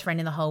best friend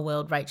in the whole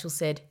world, Rachel,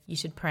 said, you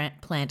should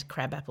plant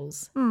crab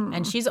apples.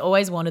 And she's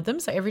always wanted them.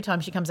 So every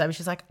time she comes over,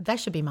 she's like, that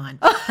should be mine.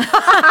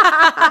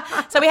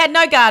 So we had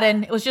no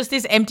garden. It was just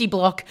this empty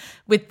block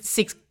with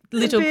 6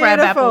 little crab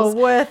Beautiful, apples.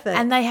 worth it.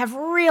 And they have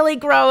really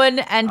grown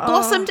and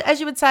blossomed, as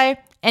you would say.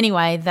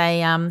 Anyway, they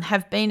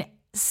have been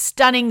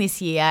stunning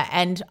this year,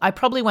 and I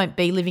probably won't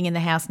be living in the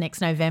house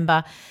next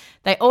November.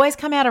 They always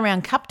come out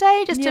around Cup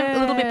Day, just a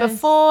little bit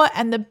before,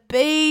 and the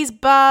bees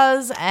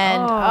buzz,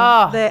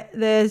 and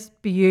they're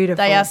beautiful.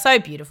 They are so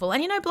beautiful.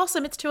 And,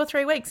 Blossom, it's 2 or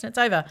 3 weeks and it's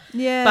over.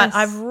 Yes. But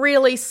I've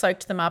really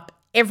soaked them up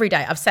every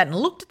day. I've sat and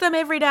looked at them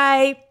every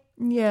day,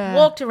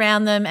 walked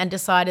around them, and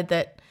decided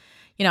that,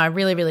 I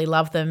really, really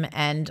love them,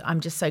 and I'm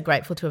just so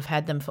grateful to have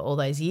had them for all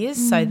those years.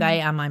 So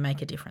they are my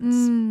make a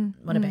difference.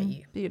 What about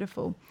you?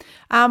 Beautiful.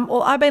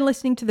 Well, I've been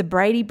listening to the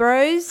Brady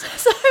Bros.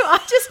 So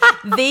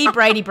the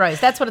Brady Bros.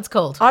 That's what it's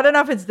called. I don't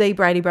know if it's the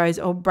Brady Bros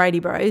or Brady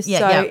Bros.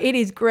 Yeah, it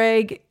is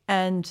Greg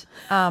and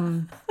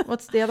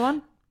what's the other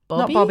one?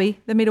 Bobby? Not Bobby,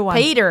 the middle one.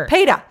 Peter.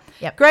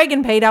 Yep. Greg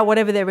and Peter,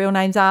 whatever their real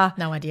names are.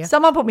 No idea.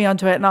 Someone put me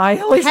onto it and I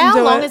listened to it.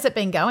 How long has it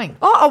been going?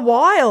 Oh, a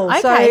while.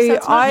 Okay, so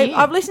it's not new.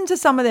 I've listened to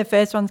some of their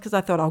first ones because I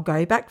thought I'll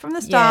go back from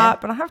the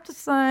start, but I have to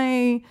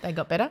say They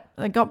got better?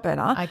 they got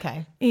better.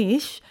 Okay.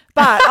 Ish.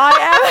 But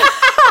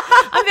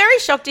I am I'm very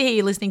shocked to hear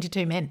you listening to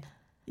two men.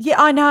 Yeah,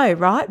 I know,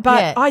 right? But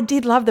Yeah. I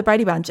did love the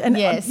Brady Bunch. And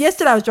Yes.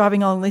 yesterday I was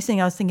driving along listening.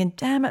 I was thinking,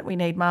 damn it, we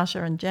need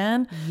Marsha and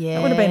Jan.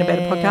 That would have been a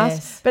better podcast.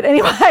 Yes. But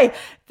anyway,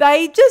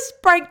 they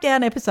just break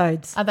down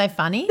episodes. Are they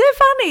funny? They're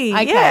funny.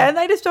 Okay. Yeah, and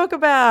they just talk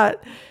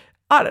about,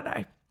 I don't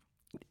know.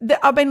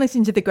 I've been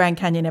listening to the Grand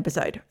Canyon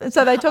episode.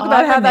 So they talk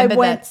about I how they remember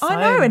went, that so I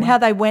know, and much. how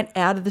they went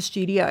out of the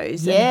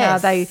studios and how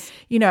Yes.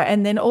 they,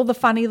 and then all the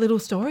funny little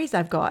stories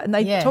they've got. And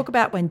they Yeah. talk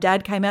about when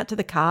Dad came out to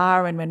the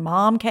car and when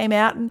Mom came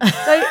out, and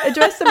they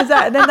address them as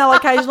that. And then they'll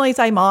occasionally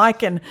say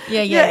Mike and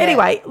Yeah.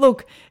 Anyway,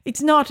 look,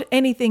 it's not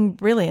anything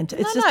brilliant.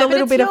 It's just a but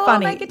little it's bit of your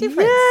funny. make a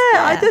difference.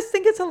 Yeah, I Yeah. just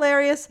think it's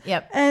hilarious.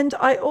 Yep. And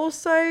I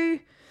also,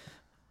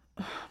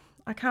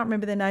 I can't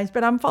remember their names,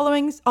 but I'm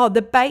following,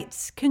 the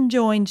Bates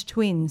conjoined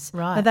twins.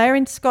 Right. Now, they're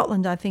in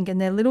Scotland, I think, and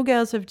their little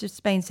girls have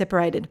just been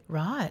separated.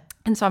 Right.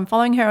 And so I'm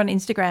following her on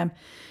Instagram.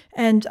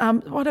 And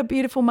what a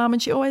beautiful mum.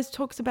 And she always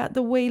talks about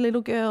the wee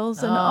little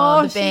girls. And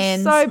Oh, the she's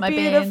Bens, so my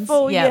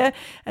beautiful. Bens. Yeah. Yeah.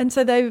 And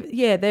so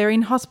they're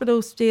in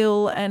hospital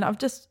still. And I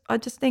just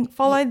think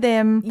follow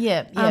them.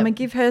 Yeah, And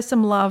give her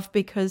some love,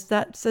 because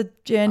that's a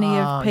journey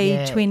Oh, of P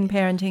yeah. twin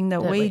parenting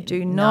that we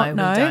do no, not we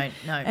know. don't,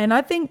 no. And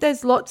I think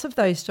there's lots of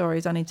those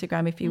stories on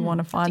Instagram if you want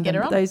to find get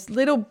them. her on. Those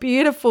little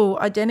beautiful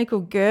identical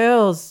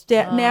girls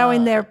now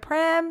in their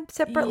pram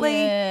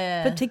separately,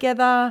 Yeah. but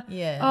together.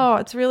 Yeah. Oh,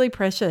 it's really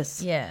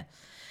precious. Yeah.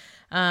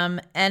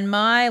 And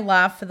my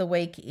laugh for the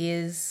week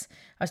is,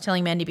 I was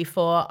telling Mandy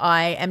before,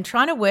 I am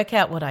trying to work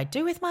out what I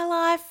do with my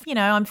life.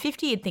 I'm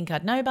 50, you'd think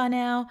I'd know by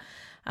now.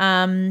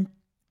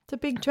 It's a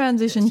big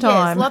transition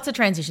time. Yes, lots of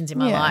transitions in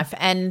my Yeah. life.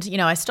 And,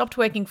 I stopped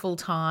working full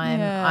time.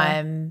 Yeah.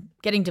 I'm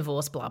getting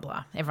divorced, blah,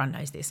 blah. Everyone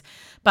knows this.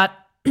 But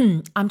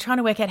I'm trying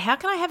to work out, how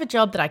can I have a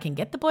job that I can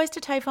get the boys to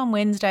TAFE on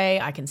Wednesday?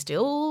 I can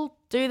still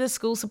do the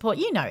school support.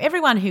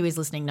 Everyone who is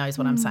listening knows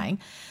what I'm saying.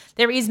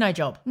 There is no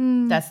job.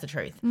 That's the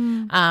truth.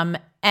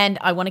 And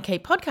I want to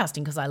keep podcasting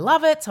because I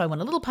love it. So I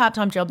want a little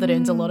part-time job that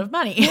earns a lot of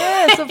money.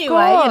 Yes, of anyway,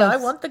 I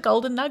course. want the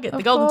golden nugget, the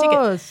Of golden ticket.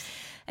 course.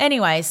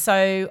 Anyway,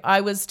 so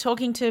I was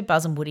talking to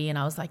Buzz and Woody and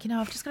I was like,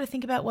 I've just got to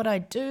think about what I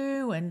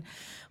do and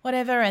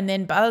whatever. And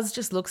then Buzz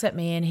just looks at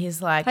me and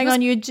he's like, Hang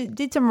on, you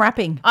did some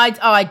rapping.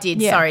 I did.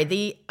 Yeah. Sorry.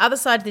 The other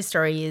side of this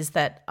story is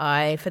that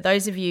for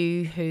those of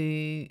you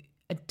who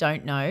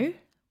don't know,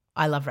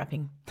 I love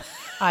rapping.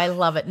 I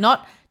love it.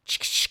 Not,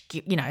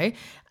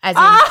 as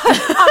in.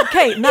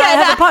 Okay, now I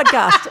have a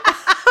podcast.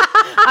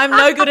 I'm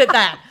no good at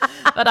that.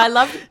 But I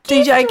love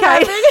DJ K.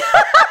 rapping.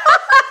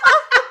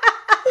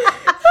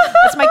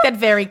 Let's make that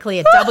very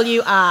clear.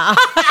 WR.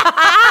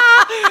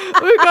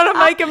 We've got to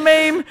make a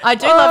meme. I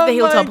do love the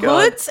my Hilltop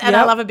God. Hoods and I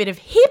Yep. love a bit of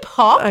hip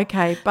hop.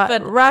 Okay,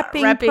 but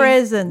wrapping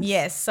presents.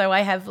 Yes. So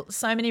I have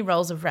so many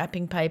rolls of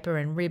wrapping paper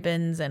and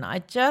ribbons and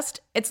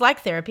it's like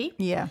therapy.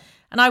 Yeah.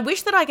 And I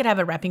wish that I could have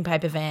a wrapping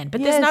paper van,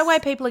 but there's no Yes. way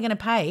people are going to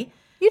pay.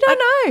 You don't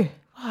know.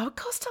 Oh, it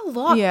costs a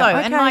lot Yeah, though,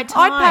 okay. and my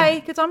time. I'd pay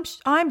because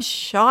I'm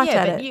shite Yeah,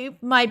 at but it. you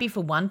maybe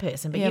for one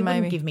person, but Yeah, you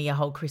wouldn't maybe. give me a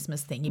whole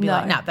Christmas thing. You'd be No.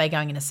 like, nah, they're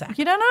going in a sack.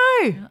 You don't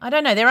know. I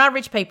don't know. There are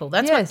rich people.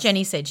 That's what Yes.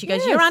 Jenny said. She goes,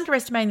 Yes. you're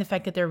underestimating the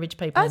fact that there are rich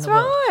people That's in the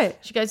world. right.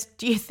 She goes,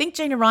 do you think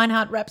Gina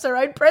Reinhardt wraps her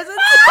own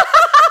presents?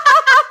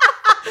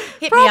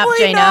 Hit me up, Probably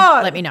Gina.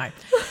 not. Let me know.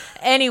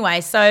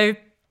 Anyway, so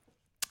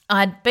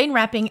I'd been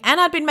wrapping and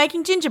I'd been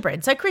making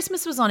gingerbread. So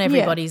Christmas was on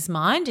everybody's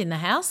mind in the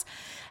house.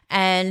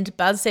 And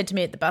Buzz said to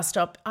me at the bus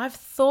stop, I've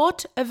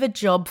thought of a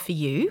job for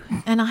you.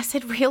 And I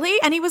said, really?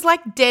 And he was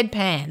like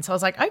deadpan. So I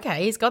was like,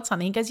 okay, he's got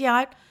something. He goes,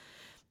 yeah,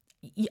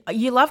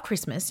 you love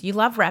Christmas, you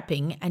love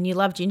wrapping, and you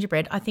love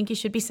gingerbread. I think you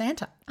should be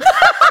Santa.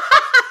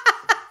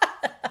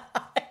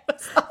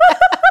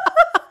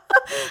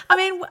 I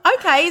mean,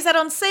 okay, is that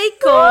on seek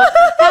or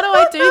how do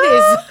I do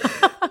this?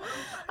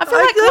 I feel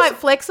like quite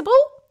flexible.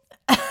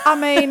 I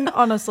mean,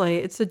 honestly,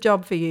 it's a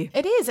job for you.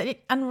 It is.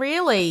 And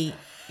really,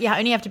 I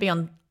only have to be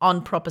on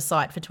proper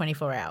site for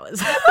 24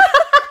 hours.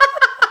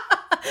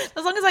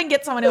 As long as I can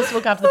get someone else to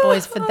look after the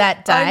boys for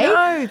that day. I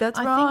know, that's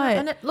I right.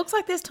 and it looks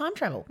like there's time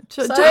travel.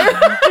 So-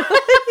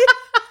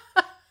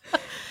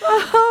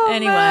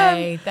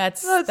 Anyway,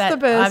 that's the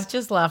best. I've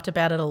just laughed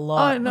about it a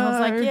lot. I And I was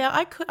like, know.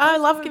 yeah, I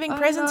love giving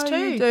presents too.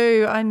 You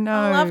do. I know.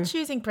 I love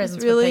choosing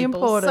presents It's really for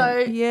people. important.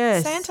 So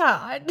Yes.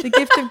 Santa, The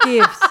gift of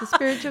gifts, the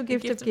spiritual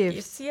gift of of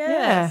gifts.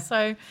 Yeah.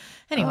 So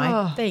anyway,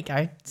 Oh. there you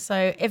go.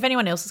 So if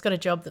anyone else has got a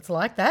job that's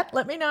like that,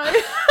 let me know.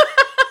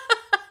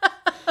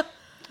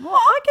 Well,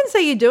 I can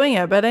see you doing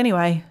it, but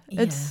anyway,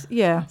 it's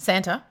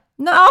Santa.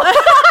 No.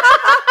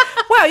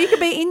 Well, you could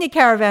be in your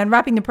caravan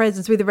wrapping the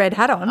presents with a red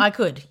hat on. I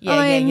could. Yeah,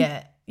 I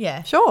mean,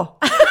 yeah. Sure.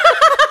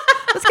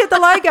 Let's get the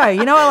logo.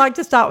 You know, I like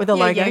to start with a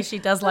logo. Yeah, she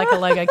does like a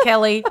logo.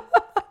 Kelly,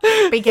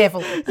 be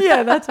careful.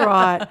 Yeah, that's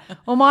right.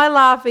 Well, my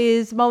laugh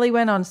is Molly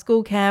went on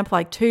school camp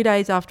like 2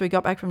 days after we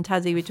got back from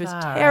Tassie, which was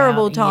Far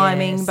terrible out.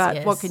 Timing, Yes, but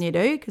what yes. can you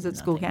do because it's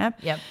school camp?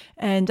 Yep.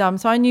 And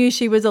so I knew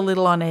she was a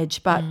little on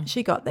edge, but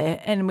she got there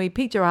and we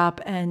picked her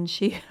up and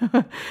she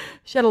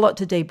she had a lot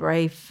to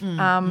debrief.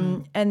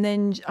 And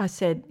then I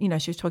said, you know,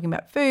 she was talking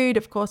about food,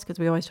 of course, because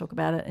we always talk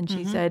about it. And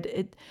she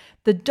said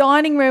the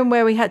dining room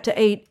where we had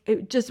to eat,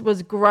 it just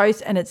was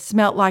gross and it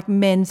smelt like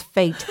men's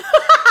feet.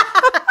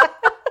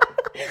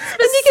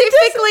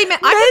 Specifically, I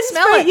can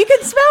smell it. You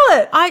can smell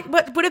it.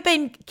 What would have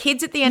been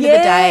kids at the end of the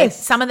day.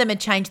 Yes. Some of them had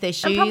changed their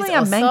shoes. And probably or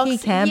a manky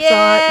socks. campsite.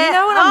 Yeah. You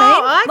know what I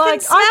mean? I can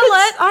smell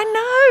it. I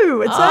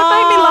know. So it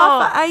made me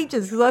laugh for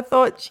ages because I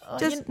thought she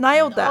just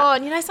nailed that. Oh,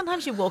 and you know,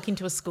 sometimes you walk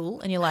into a school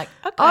and you're like,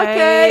 okay,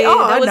 Okay. Oh,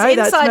 that I was know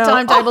that inside smell.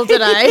 timetable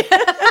today.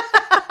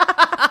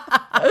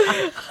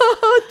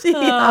 Oh,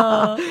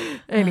 dear.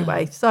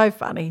 Anyway, so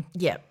funny.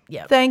 Yep.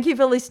 Thank you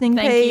for listening,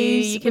 Thank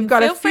Peas. you. You can We've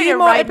got a feel free few to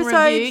more rate and review.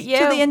 episodes Yeah.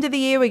 to the end of the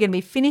year. We're going to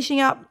be finishing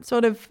up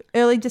sort of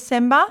early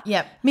December.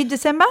 Yep.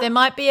 Mid-December. There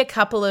might be a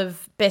couple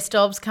of best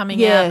ofs coming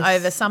Yes. out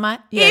over summer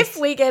Yes. if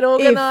we get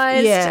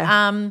organised.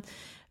 yeah.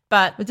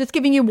 But We're just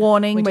giving you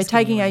warning. We're just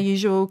giving taking you our warning.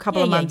 usual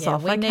couple of months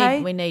off, We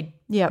okay? need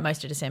Yep.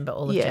 most of December,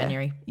 all of Yeah.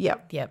 January.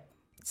 Yep.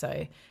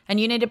 So, and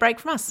you need a break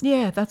from us.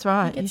 Yeah, that's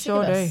right. Get You sick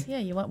sure of do. us.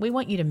 Yeah, we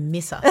want you to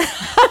miss us.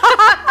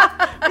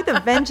 With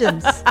a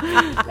vengeance.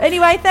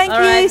 Anyway, thank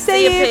All you. right,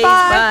 See you. Peas.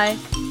 Bye.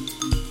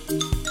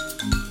 Bye.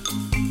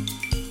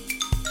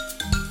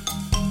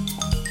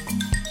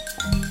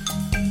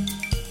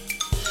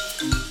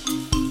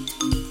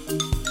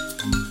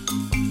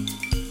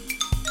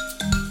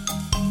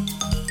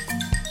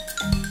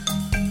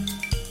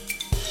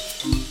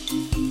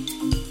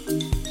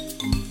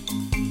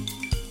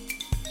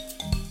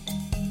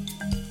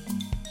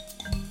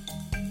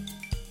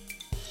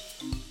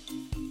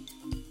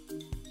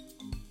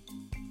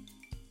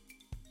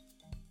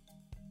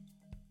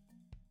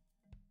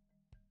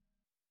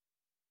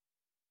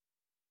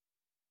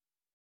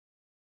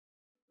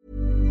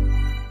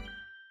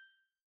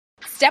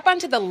 Step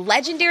onto the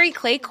legendary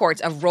clay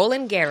courts of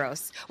Roland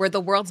Garros, where the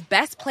world's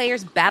best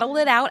players battle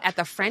it out at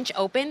the French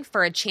Open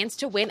for a chance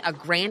to win a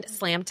Grand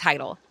Slam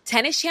title.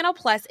 Tennis Channel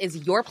Plus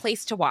is your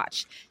place to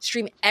watch.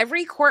 Stream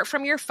every court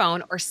from your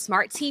phone or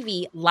smart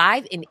TV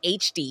live in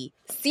HD.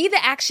 See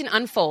the action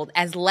unfold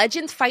as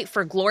legends fight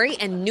for glory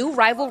and new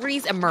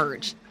rivalries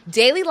emerge.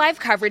 Daily live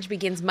coverage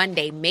begins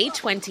Monday, May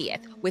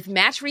 20th, with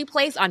match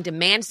replays on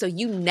demand so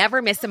you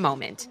never miss a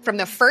moment. From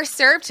the first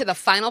serve to the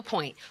final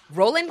point,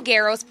 Roland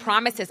Garros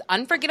promises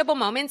unforgettable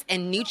moments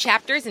and new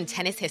chapters in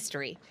tennis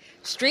history.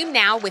 Stream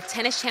now with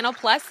Tennis Channel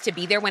Plus to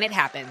be there when it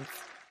happens.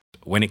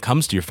 When it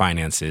comes to your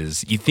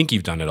finances, you think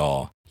you've done it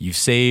all. You've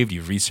saved,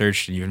 you've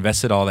researched, and you've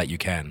invested all that you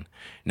can.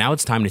 Now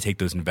it's time to take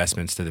those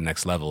investments to the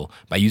next level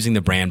by using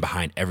the brand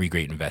behind every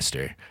great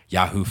investor,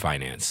 Yahoo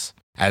Finance.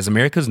 As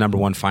America's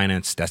 #1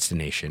 finance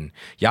destination,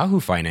 Yahoo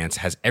Finance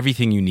has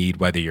everything you need,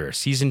 whether you're a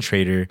seasoned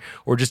trader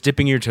or just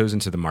dipping your toes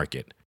into the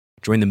market.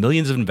 Join the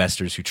millions of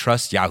investors who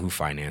trust Yahoo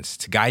Finance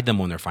to guide them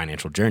on their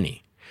financial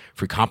journey.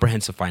 For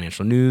comprehensive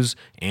financial news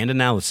and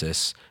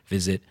analysis,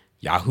 visit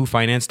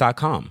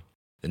yahoofinance.com,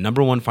 the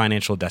 #1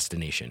 financial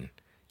destination,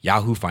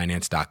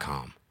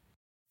 yahoofinance.com.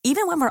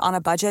 Even when we're on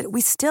a budget, we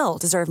still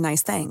deserve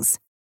nice things.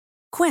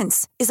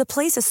 Quince is a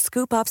place to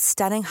scoop up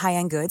stunning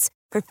high-end goods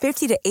for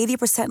 50 to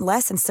 80%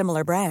 less than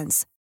similar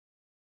brands.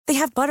 They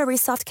have buttery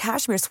soft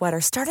cashmere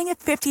sweaters starting at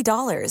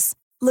 $50,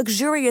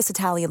 luxurious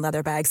Italian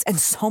leather bags, and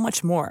so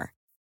much more.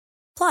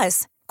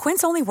 Plus,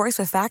 Quince only works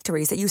with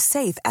factories that use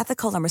safe,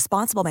 ethical, and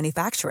responsible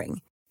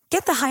manufacturing.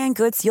 Get the high-end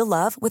goods you'll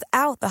love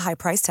without the high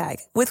price tag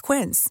with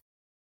Quince.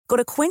 Go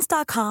to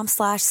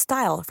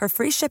quince.com/style for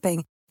free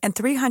shipping and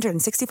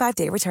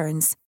 365-day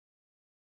returns.